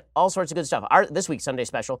 It means you get all sorts of good stuff. This week's Sunday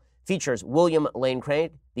special features William Lane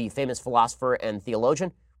Craig, the famous philosopher and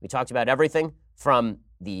theologian. We talked about everything from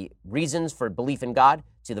the reasons for belief in God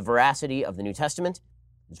to the veracity of the New Testament.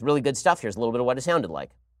 It's really good stuff. Here's a little bit of what it sounded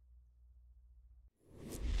like.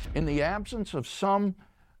 In the absence of some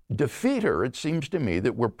defeater, it seems to me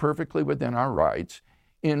that we're perfectly within our rights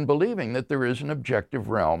in believing that there is an objective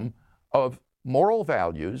realm of moral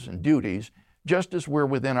values and duties, just as we're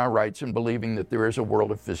within our rights in believing that there is a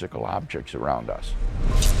world of physical objects around us.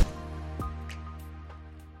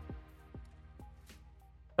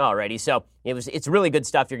 Alrighty, so it's really good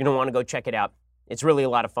stuff. You're going to want to go check it out. It's really a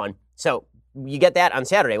lot of fun. So you get that on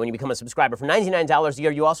Saturday when you become a subscriber. For $99 a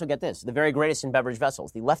year, you also get this, the very greatest in beverage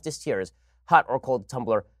vessels, the Leftist Tears hot or cold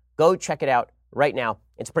tumbler. Go check it out right now.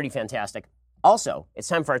 It's pretty fantastic. Also, it's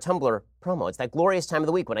time for our tumbler promo. It's that glorious time of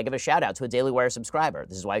the week when I give a shout-out to a Daily Wire subscriber.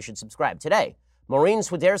 This is why you should subscribe. Today, Maureen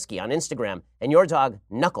Swiderski on Instagram and your dog,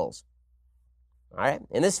 Knuckles. All right?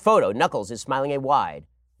 In this photo, Knuckles is smiling a wide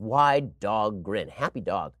dog grin. Happy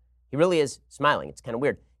dog. He really is smiling. It's kind of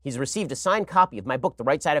weird. He's received a signed copy of my book, The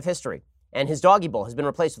Right Side of History, and his doggy bowl has been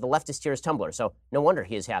replaced with a Leftist Tears tumbler, so no wonder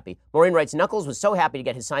he is happy. Maureen writes, Knuckles was so happy to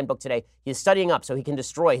get his signed book today, he is studying up so he can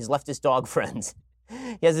destroy his leftist dog friends.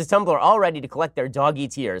 He has his tumbler all ready to collect their doggy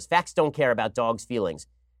tears. Facts don't care about dogs' feelings.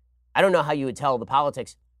 I don't know how you would tell the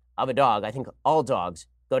politics of a dog. I think all dogs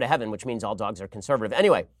go to heaven, which means all dogs are conservative.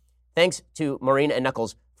 Anyway, thanks to Maureen and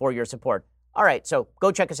Knuckles for your support. All right, so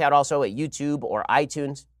go check us out also at YouTube or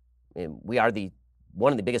iTunes. We are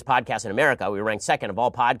one of the biggest podcasts in America. We were ranked second of all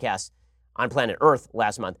podcasts on planet Earth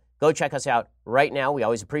last month. Go check us out right now. We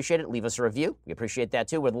always appreciate it. Leave us a review. We appreciate that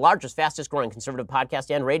too. We're the largest, fastest growing conservative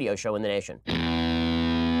podcast and radio show in the nation.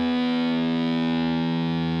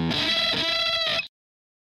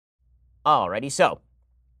 Alrighty, so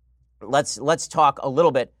let's talk a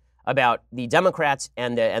little bit about the Democrats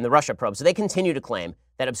and the Russia probe. So they continue to claim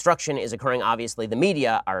that obstruction is occurring. Obviously, the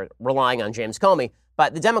media are relying on James Comey,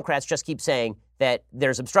 but the Democrats just keep saying that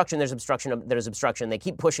there's obstruction. They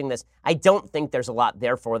keep pushing this. I don't think there's a lot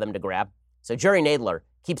there for them to grab. So Jerry Nadler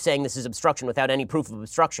keeps saying this is obstruction without any proof of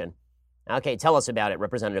obstruction. Okay, tell us about it,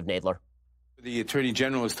 Representative Nadler. The Attorney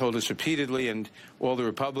General has told us repeatedly, and all the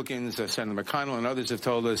Republicans, Senator McConnell and others have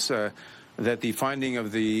told us that the finding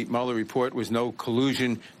of the Mueller report was no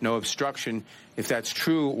collusion, no obstruction. If that's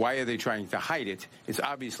true, why are they trying to hide it? It's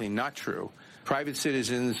obviously not true. Private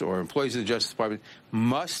citizens or employees of the Justice Department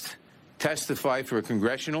must testify through a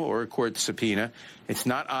congressional or a court subpoena. It's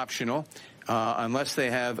not optional unless they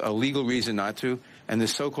have a legal reason not to. And the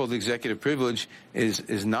so-called executive privilege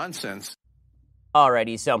is nonsense.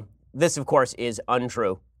 Alrighty, so this, of course, is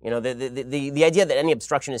untrue. You know, the idea that any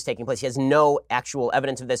obstruction is taking place, he has no actual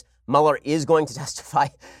evidence of this. Mueller is going to testify.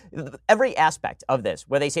 Every aspect of this,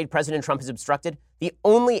 where they say President Trump is obstructed, the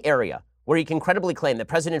only area where he can credibly claim that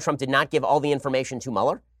President Trump did not give all the information to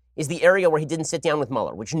Mueller is the area where he didn't sit down with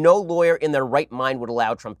Mueller, which no lawyer in their right mind would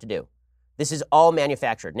allow Trump to do. This is all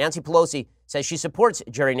manufactured. Nancy Pelosi says she supports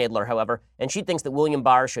Jerry Nadler, however, and she thinks that William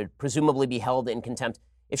Barr should presumably be held in contempt.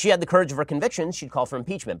 If she had the courage of her convictions, she'd call for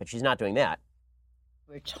impeachment, but she's not doing that.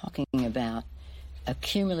 We're talking about a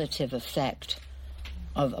cumulative effect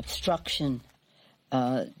of obstruction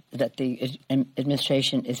that the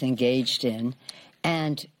administration is engaged in,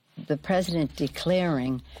 and the president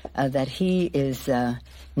declaring that he is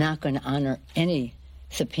not going to honor any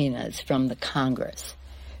subpoenas from the Congress.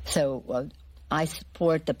 So I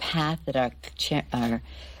support the path that our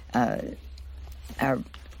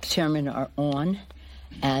chairmen are on,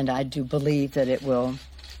 and I do believe that it will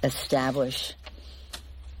establish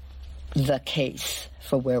the case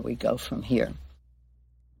for where we go from here.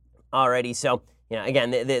 Alrighty, so, you know,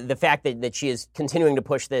 again, the fact that she is continuing to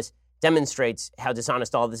push this demonstrates how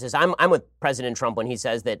dishonest all of this is. I'm with President Trump when he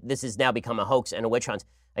says that this has now become a hoax and a witch hunt.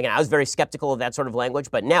 Again, I was very skeptical of that sort of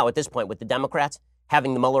language, but now at this point, with the Democrats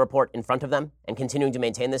having the Mueller report in front of them and continuing to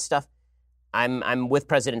maintain this stuff, I'm with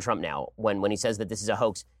President Trump now when he says that this is a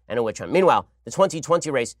hoax and a witch hunt. Meanwhile, the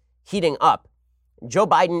 2020 race heating up. Joe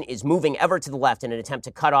Biden is moving ever to the left in an attempt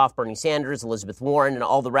to cut off Bernie Sanders, Elizabeth Warren, and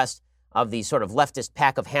all the rest of the sort of leftist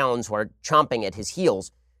pack of hounds who are chomping at his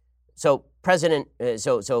heels. So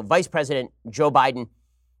Vice President Joe Biden,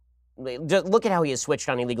 look at how he has switched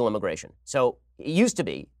on illegal immigration. So it used to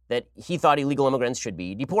be that he thought illegal immigrants should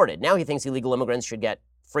be deported. Now he thinks illegal immigrants should get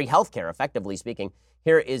free health care, effectively speaking.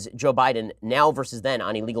 Here is Joe Biden now versus then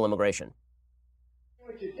on illegal immigration.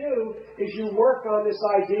 What you do is you work on this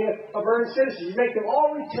idea of earned citizens. You make them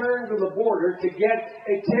all return to the border to get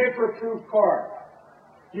a tamper-proof card.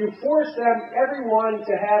 You force them, everyone,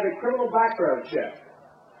 to have a criminal background check.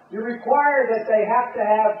 You require that they have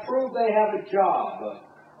to prove they have a job.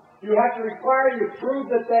 You have to require you prove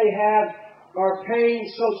that they are paying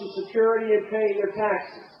Social Security and paying their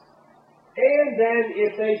taxes. And then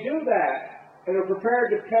if they do that, and are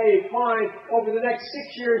prepared to pay a fine, over the next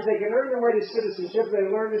 6 years they can earn their way to citizenship, they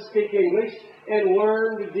learn to speak English, and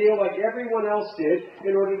learn to deal like everyone else did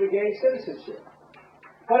in order to gain citizenship.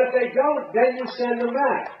 But if they don't, then you send them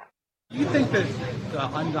back. You think that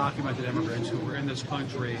undocumented immigrants who are in this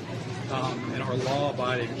country and are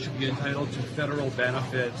law-abiding should be entitled to federal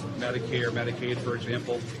benefits, Medicare, Medicaid, for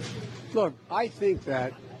example? Look, I think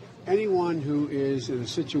that anyone who is in a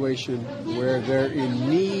situation where they're in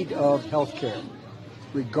need of health care,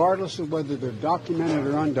 regardless of whether they're documented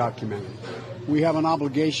or undocumented, we have an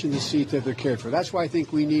obligation to see that they're cared for. That's why I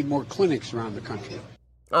think we need more clinics around the country.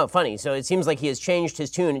 Oh, funny. So it seems like he has changed his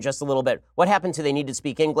tune just a little bit. What happened to they need to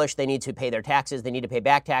speak English, they need to pay their taxes, they need to pay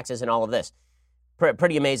back taxes, and all of this?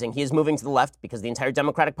 Pretty amazing. He is moving to the left because the entire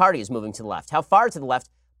Democratic Party is moving to the left. How far to the left?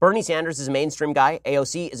 Bernie Sanders is a mainstream guy.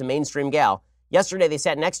 AOC is a mainstream gal. Yesterday, they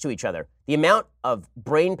sat next to each other. The amount of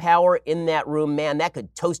brain power in that room, man, that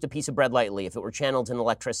could toast a piece of bread lightly if it were channeled in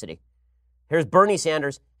electricity. Here's Bernie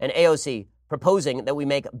Sanders and AOC proposing that we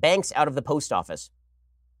make banks out of the post office.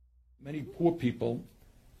 Many poor people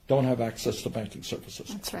don't have access to banking services.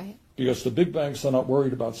 That's right. Because the big banks are not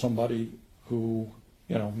worried about somebody who,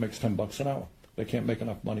 makes $10 an hour. They can't make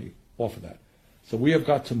enough money off of that. So we have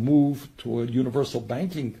got to move toward universal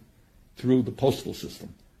banking through the postal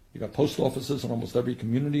system. You got post offices in almost every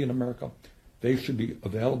community in America. They should be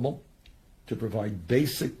available to provide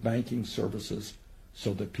basic banking services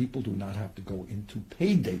so that people do not have to go into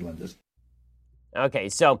payday lenders. Okay,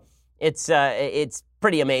 so it's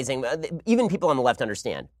pretty amazing. Even people on the left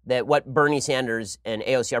understand that what Bernie Sanders and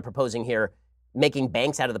AOC are proposing here, making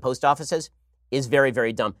banks out of the post offices, is very,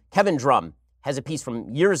 very dumb. Kevin Drum has a piece from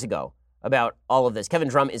years ago about all of this. Kevin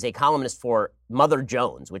Drum is a columnist for Mother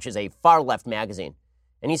Jones, which is a far-left magazine.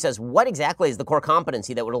 And he says, what exactly is the core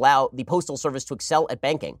competency that would allow the Postal Service to excel at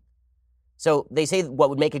banking? So they say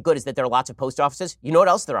what would make it good is that there are lots of post offices. You know what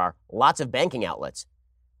else there are? Lots of banking outlets.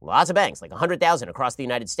 Lots of banks, like 100,000 across the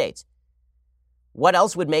United States. What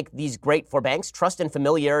else would make these great for banks? Trust and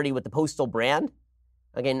familiarity with the postal brand.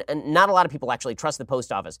 Again, not a lot of people actually trust the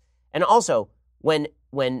post office. And also, when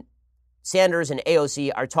Sanders and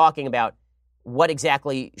AOC are talking about what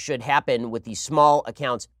exactly should happen with these small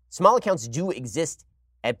accounts. Small accounts do exist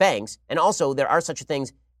at banks, and also there are such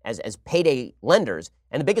things as payday lenders.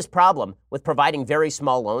 And the biggest problem with providing very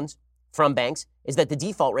small loans from banks is that the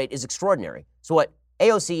default rate is extraordinary. So what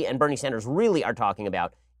AOC and Bernie Sanders really are talking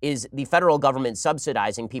about is the federal government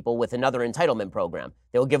subsidizing people with another entitlement program.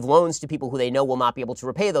 They will give loans to people who they know will not be able to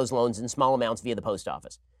repay those loans in small amounts via the post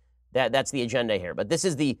office. That's the agenda here. But this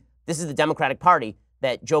is the Democratic Party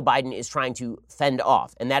that Joe Biden is trying to fend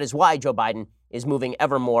off. And that is why Joe Biden is moving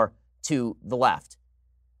ever more to the left.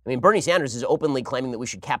 I mean, Bernie Sanders is openly claiming that we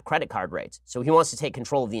should cap credit card rates. So he wants to take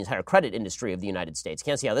control of the entire credit industry of the United States.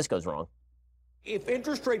 Can't see how this goes wrong. If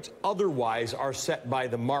interest rates otherwise are set by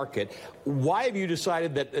the market, why have you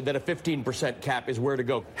decided that a 15% cap is where to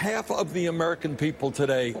go? Half of the American people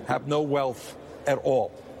today have no wealth at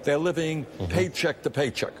all. They're living paycheck to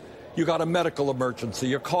paycheck. You got a medical emergency,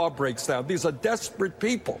 your car breaks down. These are desperate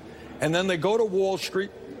people. And then they go to Wall Street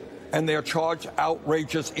and they're charged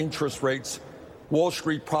outrageous interest rates. Wall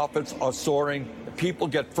Street profits are soaring. People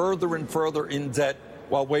get further and further in debt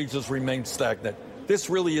while wages remain stagnant. This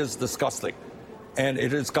really is disgusting. And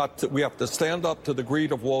we have to stand up to the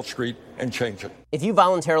greed of Wall Street and change it. If you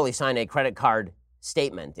voluntarily sign a credit card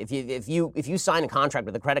statement, if you sign a contract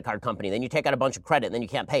with a credit card company, then you take out a bunch of credit and then you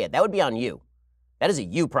can't pay it, that would be on you. That is a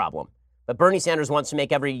you problem. But Bernie Sanders wants to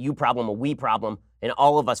make every you problem a we problem, an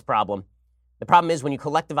all of us problem. The problem is when you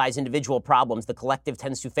collectivize individual problems, the collective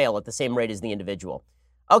tends to fail at the same rate as the individual.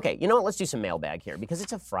 Okay, you know what? Let's do some mailbag here because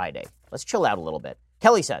it's a Friday. Let's chill out a little bit.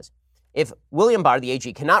 Kelly says, if William Barr, the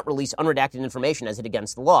AG, cannot release unredacted information as it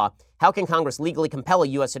against the law, how can Congress legally compel a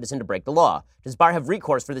U.S. citizen to break the law? Does Barr have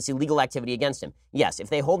recourse for this illegal activity against him? Yes, if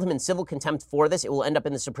they hold him in civil contempt for this, it will end up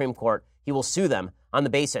in the Supreme Court. He will sue them on the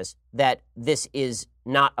basis that this is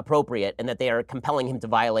not appropriate and that they are compelling him to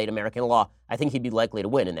violate American law. I think he'd be likely to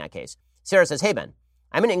win in that case. Sarah says, hey, Ben,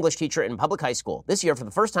 I'm an English teacher in public high school. This year, for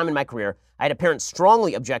the first time in my career, I had a parent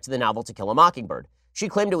strongly object to the novel To Kill a Mockingbird. She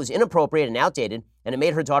claimed it was inappropriate and outdated, and it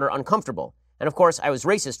made her daughter uncomfortable. And of course, I was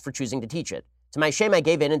racist for choosing to teach it. To my shame, I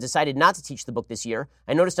gave in and decided not to teach the book this year.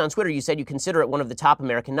 I noticed on Twitter you said you consider it one of the top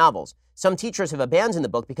American novels. Some teachers have abandoned the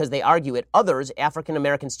book because they argue it others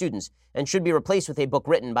African-American students and should be replaced with a book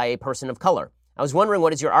written by a person of color. I was wondering,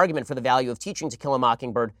 what is your argument for the value of teaching To Kill a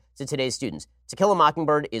Mockingbird to today's students? To Kill a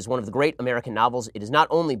Mockingbird is one of the great American novels. It is not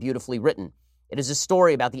only beautifully written, it is a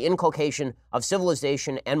story about the inculcation of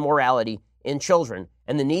civilization and morality in children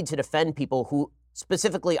and the need to defend people who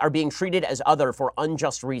specifically are being treated as other for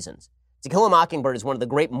unjust reasons. To Kill a Mockingbird is one of the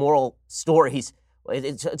great moral stories.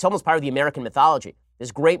 It's almost part of the American mythology.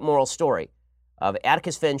 This great moral story of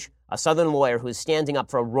Atticus Finch, a Southern lawyer who is standing up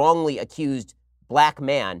for a wrongly accused black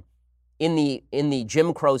man in the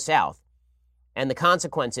Jim Crow South, and the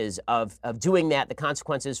consequences of doing that, the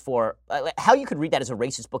consequences for how you could read that as a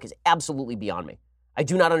racist book is absolutely beyond me. I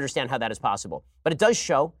do not understand how that is possible. But it does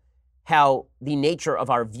show how the nature of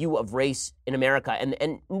our view of race in America,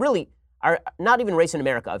 and really our not even race in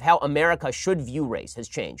America, of how America should view race has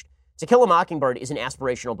changed. To Kill a Mockingbird is an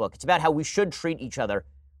aspirational book. It's about how we should treat each other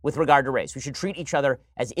with regard to race. We should treat each other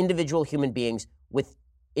as individual human beings with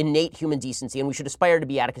innate human decency, and we should aspire to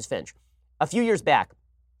be Atticus Finch. A few years back,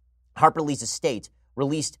 Harper Lee's estate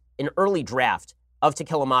released an early draft of To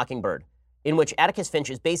Kill a Mockingbird, in which Atticus Finch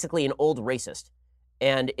is basically an old racist.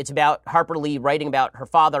 And it's about Harper Lee writing about her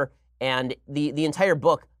father, and the entire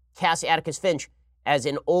book casts Atticus Finch as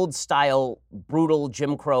an old-style, brutal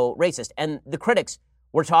Jim Crow racist. And the critics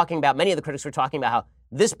were talking about, many of the critics were talking about how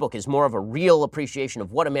this book is more of a real appreciation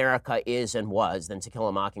of what America is and was than To Kill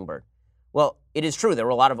a Mockingbird. Well, it is true there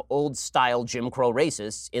were a lot of old-style Jim Crow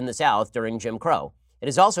racists in the South during Jim Crow. It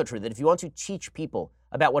is also true that if you want to teach people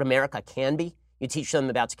about what America can be, you teach them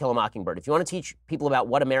about To Kill a Mockingbird. If you want to teach people about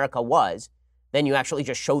what America was, then you actually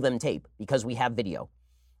just show them tape because we have video.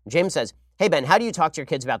 James says, hey, Ben, how do you talk to your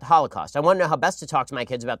kids about the Holocaust? I want to know how best to talk to my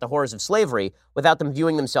kids about the horrors of slavery without them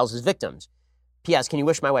viewing themselves as victims. P.S. Can you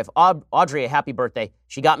wish my wife, Audrey, a happy birthday?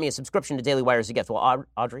 She got me a subscription to Daily Wire as a gift. Well,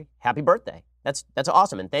 Audrey, happy birthday. That's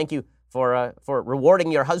awesome, and thank you for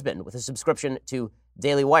rewarding your husband with a subscription to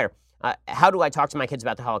Daily Wire. How do I talk to my kids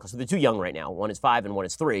about the Holocaust? They're too young right now. One is 5 and one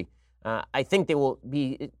is 3. I think they will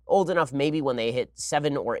be old enough maybe when they hit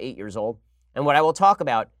 7 or 8 years old. And what I will talk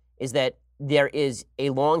about is that there is a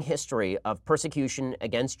long history of persecution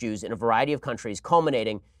against Jews in a variety of countries,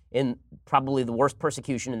 culminating in probably the worst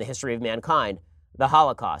persecution in the history of mankind, the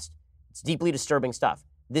Holocaust. It's deeply disturbing stuff.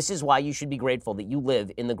 This is why you should be grateful that you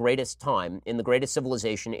live in the greatest time, in the greatest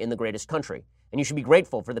civilization, in the greatest country. And you should be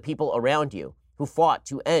grateful for the people around you who fought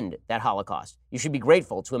to end that Holocaust. You should be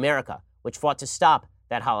grateful to America, which fought to stop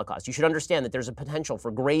that Holocaust. You should understand that there's a potential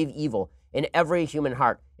for grave evil in every human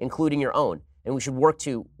heart, including your own, and we should work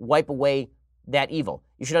to wipe away that evil.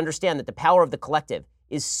 You should understand that the power of the collective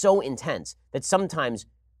is so intense that sometimes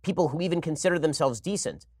people who even consider themselves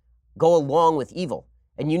decent go along with evil.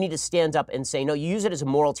 And you need to stand up and say, no, you use it as a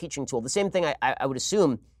moral teaching tool. The same thing I would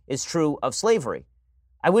assume is true of slavery.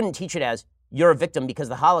 I wouldn't teach it as you're a victim because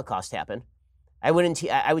the Holocaust happened. I would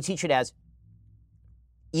teach it as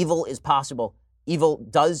evil is possible. Evil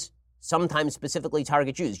does sometimes specifically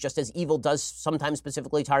target Jews, just as evil does sometimes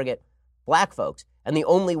specifically target black folks. And the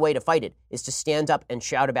only way to fight it is to stand up and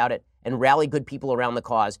shout about it and rally good people around the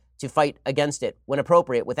cause to fight against it when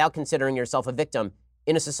appropriate without considering yourself a victim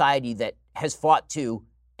in a society that has fought to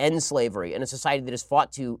end slavery, in a society that has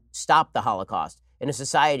fought to stop the Holocaust, in a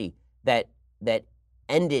society that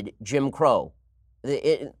ended Jim Crow.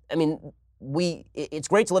 It's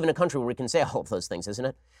great to live in a country where we can say all of those things, isn't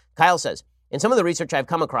it? Kyle says, in some of the research I've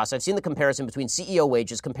come across, I've seen the comparison between CEO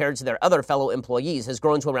wages compared to their other fellow employees has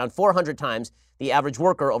grown to around 400 times the average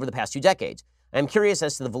worker over the past 2 decades. I am curious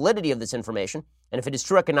as to the validity of this information, and if it is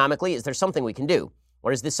true economically, is there something we can do?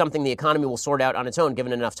 Or is this something the economy will sort out on its own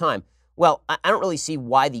given enough time? Well, I don't really see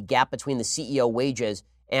why the gap between the CEO wages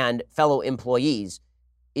and fellow employees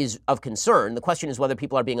is of concern. The question is whether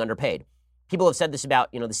people are being underpaid. People have said this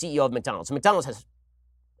about, the CEO of McDonald's. So McDonald's has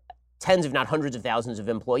tens, if not hundreds of thousands of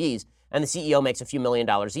employees, and the CEO makes a few $1 million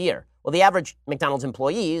a year. Well, the average McDonald's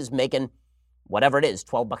employee is making whatever it is,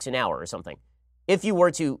 $12 an hour or something. If you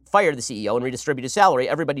were to fire the CEO and redistribute his salary,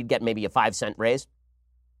 everybody'd get maybe a 5-cent raise,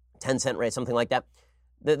 10-cent raise, something like that.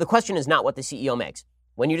 The question is not what the CEO makes.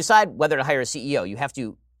 When you decide whether to hire a CEO, you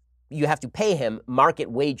have to pay him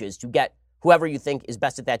market wages to get whoever you think is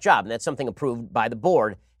best at that job. And that's something approved by the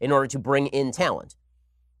board in order to bring in talent.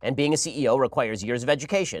 And being a CEO requires years of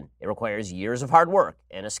education. It requires years of hard work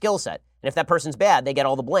and a skill set. And if that person's bad, they get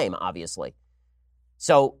all the blame, obviously.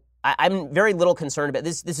 So I'm very little concerned about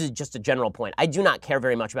this. This is just a general point. I do not care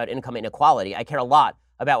very much about income inequality. I care a lot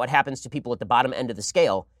about what happens to people at the bottom end of the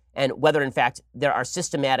scale and whether, in fact, there are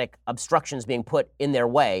systematic obstructions being put in their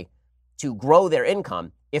way to grow their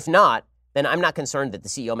income. If not, then I'm not concerned that the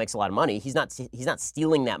CEO makes a lot of money. He's not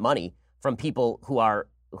stealing that money from people who are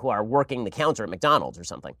working the counter at McDonald's or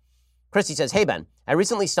something. Christy says, hey, Ben, I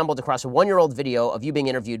recently stumbled across a 1-year-old video of you being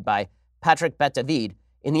interviewed by Patrick Bet-David.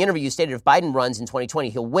 In the interview, you stated if Biden runs in 2020,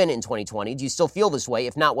 he'll win in 2020. Do you still feel this way?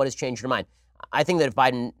 If not, what has changed your mind? I think that if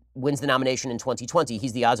Biden wins the nomination in 2020,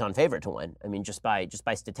 he's the odds-on favorite to win. I mean, just by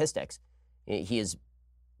statistics. He's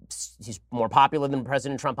more popular than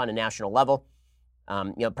President Trump on a national level.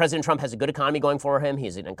 President Trump has a good economy going for him.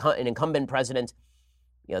 He's an incumbent president.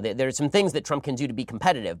 There's some things that Trump can do to be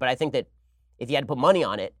competitive, but I think that if you had to put money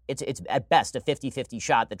on it, it's at best a 50-50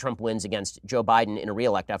 shot that Trump wins against Joe Biden in a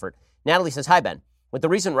re-elect effort. Natalie says, hi, Ben. With the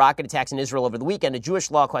recent rocket attacks in Israel over the weekend, a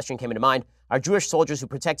Jewish law question came into mind. Are Jewish soldiers who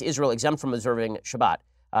protect Israel exempt from observing Shabbat?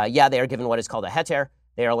 Yeah, they are given what is called a heter.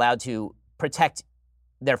 They are allowed to protect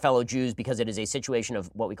their fellow Jews because it is a situation of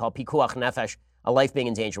what we call pikuach nefesh, a life being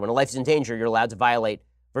in danger. When a life is in danger, you're allowed to violate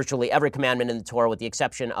virtually every commandment in the Torah with the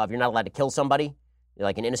exception of you're not allowed to kill somebody,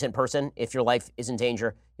 like an innocent person. If your life is in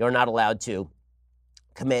danger, you're not allowed to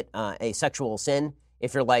commit a sexual sin.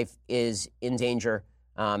 If your life is in danger,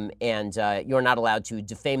 and you're not allowed to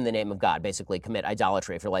defame the name of God, basically commit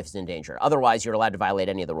idolatry if your life is in danger. Otherwise, you're allowed to violate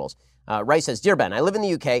any of the rules. Rice says, Dear Ben, I live in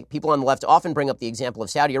the UK. People on the left often bring up the example of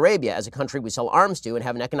Saudi Arabia as a country we sell arms to and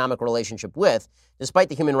have an economic relationship with, despite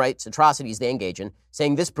the human rights atrocities they engage in,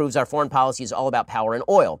 saying this proves our foreign policy is all about power and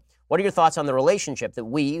oil. What are your thoughts on the relationship that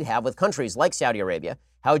we have with countries like Saudi Arabia?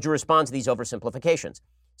 How would you respond to these oversimplifications?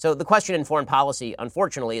 So the question in foreign policy,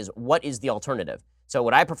 unfortunately, is what is the alternative? So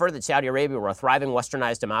would I prefer that Saudi Arabia were a thriving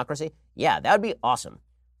westernized democracy? Yeah, that would be awesome.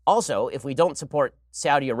 Also, if we don't support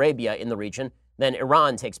Saudi Arabia in the region, then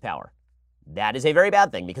Iran takes power. That is a very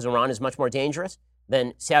bad thing because Iran is much more dangerous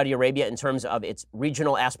than Saudi Arabia in terms of its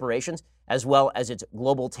regional aspirations as well as its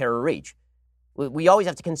global terror reach. We always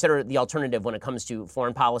have to consider the alternative when it comes to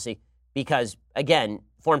foreign policy because, again,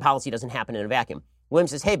 foreign policy doesn't happen in a vacuum. William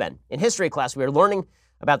says, hey, Ben, in history class, we are learning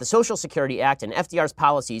about the Social Security Act and FDR's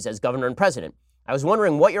policies as governor and president. I was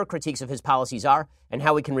wondering what your critiques of his policies are and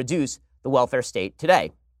how we can reduce the welfare state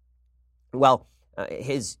today. Well,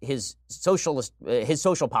 his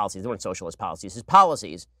social policies, they weren't socialist policies, his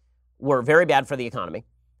policies were very bad for the economy.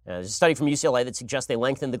 There's a study from UCLA that suggests they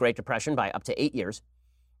lengthened the Great Depression by up to 8 years.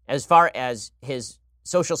 As far as his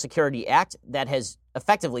Social Security Act, that has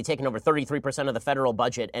effectively taken over 33% of the federal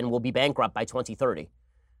budget and will be bankrupt by 2030.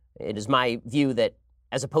 It is my view that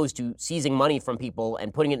as opposed to seizing money from people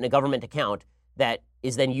and putting it in a government account, that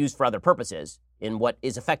is then used for other purposes in what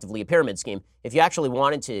is effectively a pyramid scheme. If you actually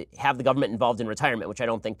wanted to have the government involved in retirement, which I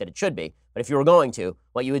don't think that it should be, but if you were going to,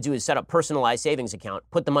 what you would do is set up personalized savings account,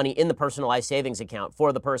 put the money in the personalized savings account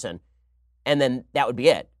for the person, and then that would be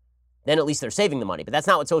it. Then at least they're saving the money. But that's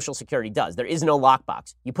not what Social Security does. There is no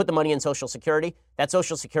lockbox. You put the money in Social Security, that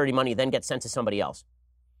Social Security money then gets sent to somebody else.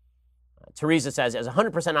 Teresa says, as a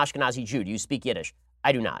 100% Ashkenazi Jew, do you speak Yiddish?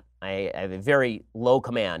 I do not. I have a very low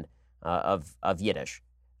command of Yiddish.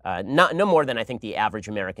 No more than I think the average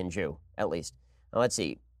American Jew, at least. Let's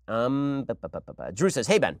see. Drew says,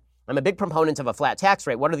 hey, Ben, I'm a big proponent of a flat tax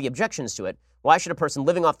rate. What are the objections to it? Why should a person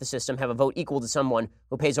living off the system have a vote equal to someone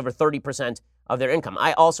who pays over 30% of their income?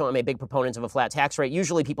 I also am a big proponent of a flat tax rate.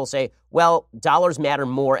 Usually people say, well, dollars matter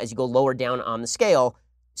more as you go lower down on the scale.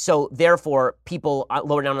 So therefore, people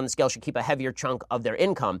lower down on the scale should keep a heavier chunk of their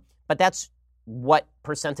income. But that's what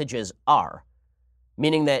percentages are.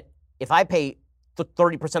 Meaning that if I pay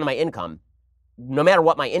 30% of my income, no matter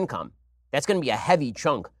what my income, that's going to be a heavy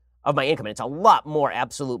chunk of my income. And it's a lot more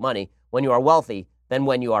absolute money when you are wealthy than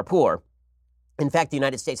when you are poor. In fact, the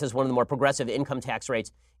United States has one of the more progressive income tax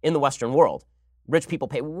rates in the Western world. Rich people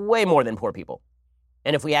pay way more than poor people.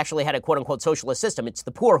 And if we actually had a quote-unquote socialist system, it's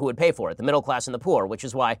the poor who would pay for it, the middle class and the poor, which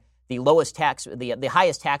is why the lowest tax, the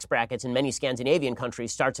highest tax brackets in many Scandinavian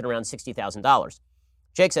countries starts at around $60,000.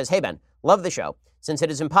 Jake says, hey, Ben, love the show. Since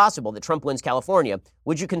it is impossible that Trump wins California,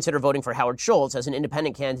 would you consider voting for Howard Schultz as an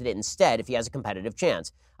independent candidate instead if he has a competitive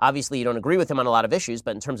chance? Obviously, you don't agree with him on a lot of issues,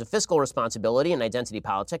 but in terms of fiscal responsibility and identity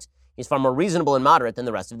politics, he's far more reasonable and moderate than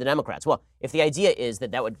the rest of the Democrats. Well, if the idea is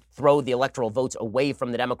that that would throw the electoral votes away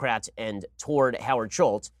from the Democrats and toward Howard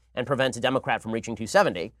Schultz and prevent a Democrat from reaching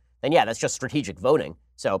 270, then yeah, that's just strategic voting.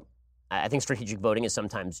 So I think strategic voting is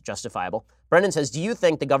sometimes justifiable. Brendan says, do you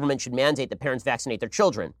think the government should mandate that parents vaccinate their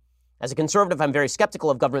children? As a conservative, I'm very skeptical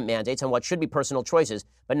of government mandates on what should be personal choices,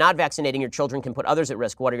 but not vaccinating your children can put others at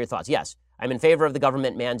risk. What are your thoughts? Yes, I'm in favor of the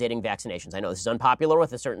government mandating vaccinations. I know this is unpopular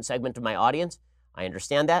with a certain segment of my audience. I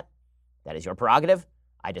understand that. That is your prerogative.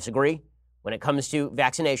 I disagree. When it comes to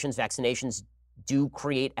vaccinations do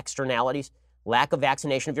create externalities. Lack of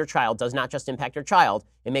vaccination of your child does not just impact your child.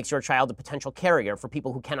 It makes your child a potential carrier for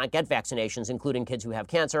people who cannot get vaccinations, including kids who have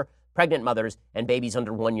cancer, pregnant mothers, and babies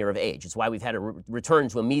under 1 year of age. It's why we've had a return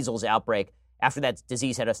to a measles outbreak after that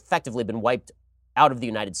disease had effectively been wiped out of the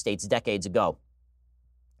United States decades ago.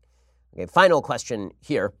 Okay, final question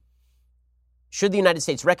here. Should the United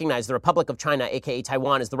States recognize the Republic of China, aka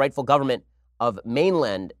Taiwan, as the rightful government of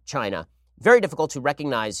mainland China? Very difficult to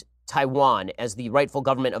recognize Taiwan as the rightful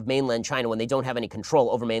government of mainland China when they don't have any control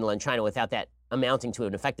over mainland China without that amounting to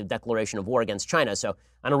an effective declaration of war against China. So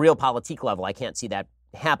on a realpolitik level, I can't see that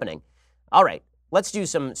happening. All right, let's do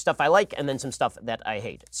some stuff I like and then some stuff that I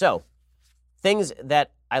hate. So things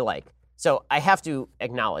that I like. So I have to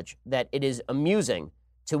acknowledge that it is amusing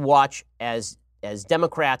to watch as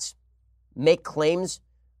Democrats make claims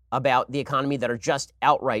about the economy that are just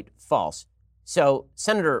outright false. So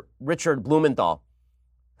Senator Richard Blumenthal,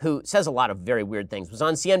 who says a lot of very weird things, was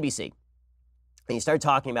on CNBC, and he started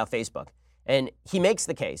talking about Facebook. And he makes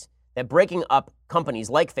the case that breaking up companies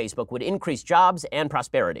like Facebook would increase jobs and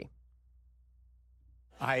prosperity.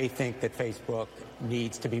 I think that Facebook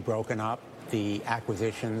needs to be broken up. The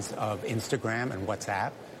acquisitions of Instagram and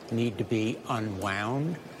WhatsApp need to be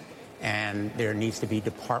unwound, and there needs to be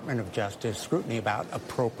Department of Justice scrutiny about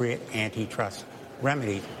appropriate antitrust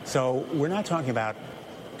remedies. So we're not talking about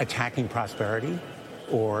attacking prosperity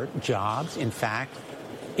or jobs. In fact,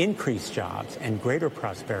 increase jobs and greater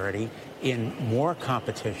prosperity in more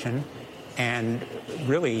competition. And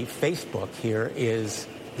really, Facebook here is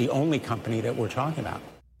the only company that we're talking about.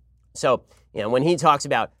 So, when he talks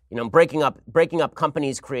about, breaking up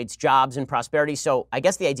companies creates jobs and prosperity. So I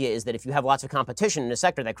guess the idea is that if you have lots of competition in a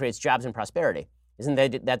sector, that creates jobs and prosperity. Isn't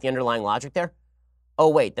that the underlying logic there? Oh,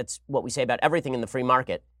 wait, that's what we say about everything in the free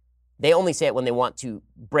market. They only say it when they want to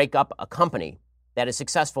break up a company that is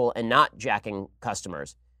successful and not jacking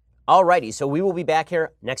customers. All righty, so we will be back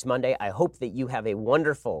here next Monday. I hope that you have a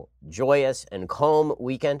wonderful, joyous, and calm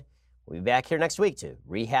weekend. We'll be back here next week to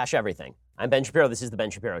rehash everything. I'm Ben Shapiro. This is The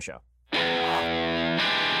Ben Shapiro Show.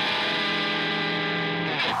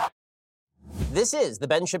 This is The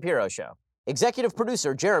Ben Shapiro Show. Executive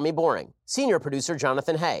producer Jeremy Boring. Senior producer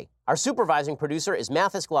Jonathan Hay. Our supervising producer is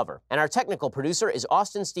Mathis Glover. And our technical producer is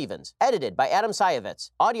Austin Stevens. Edited by Adam Sayevitz.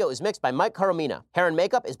 Audio is mixed by Mike Caromina. Hair and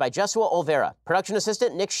makeup is by Jesua Olvera. Production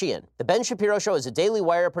assistant Nick Sheehan. The Ben Shapiro Show is a Daily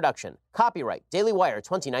Wire production. Copyright Daily Wire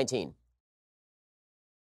 2019.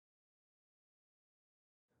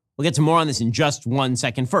 We'll get to more on this in just 1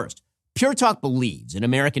 second. First, Pure Talk believes in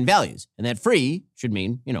American values, and that free should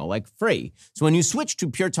mean, like free. So when you switch to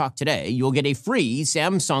Pure Talk today, you'll get a free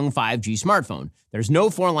Samsung 5G smartphone. There's no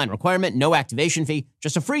foreign line requirement, no activation fee,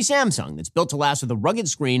 just a free Samsung that's built to last with a rugged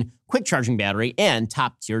screen, quick charging battery, and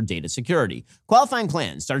top-tier data security. Qualifying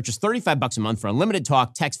plans start at just $35 a month for unlimited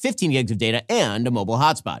talk, text, 15 gigs of data, and a mobile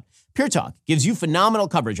hotspot. Pure Talk gives you phenomenal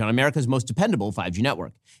coverage on America's most dependable 5G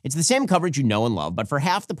network. It's the same coverage you know and love, but for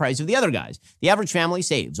half the price of the other guys. The average family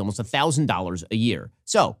saves almost $1,000 a year.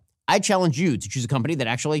 So I challenge you to choose a company that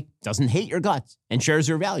actually doesn't hate your guts and shares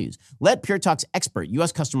your values. Let Pure Talk's expert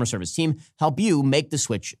U.S. customer service team help you make the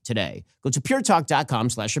switch today. Go to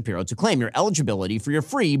puretalk.com/Shapiro to claim your eligibility for your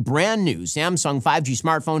free brand new Samsung 5G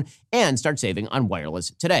smartphone and start saving on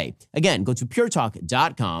wireless today. Again, go to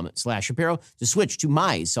puretalk.com/Shapiro to switch to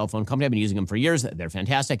my cell phone company. I've been using them for years. They're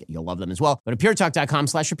fantastic. You'll love them as well. Go to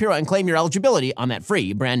puretalk.com/Shapiro and claim your eligibility on that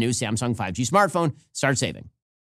free brand new Samsung 5G smartphone. Start saving.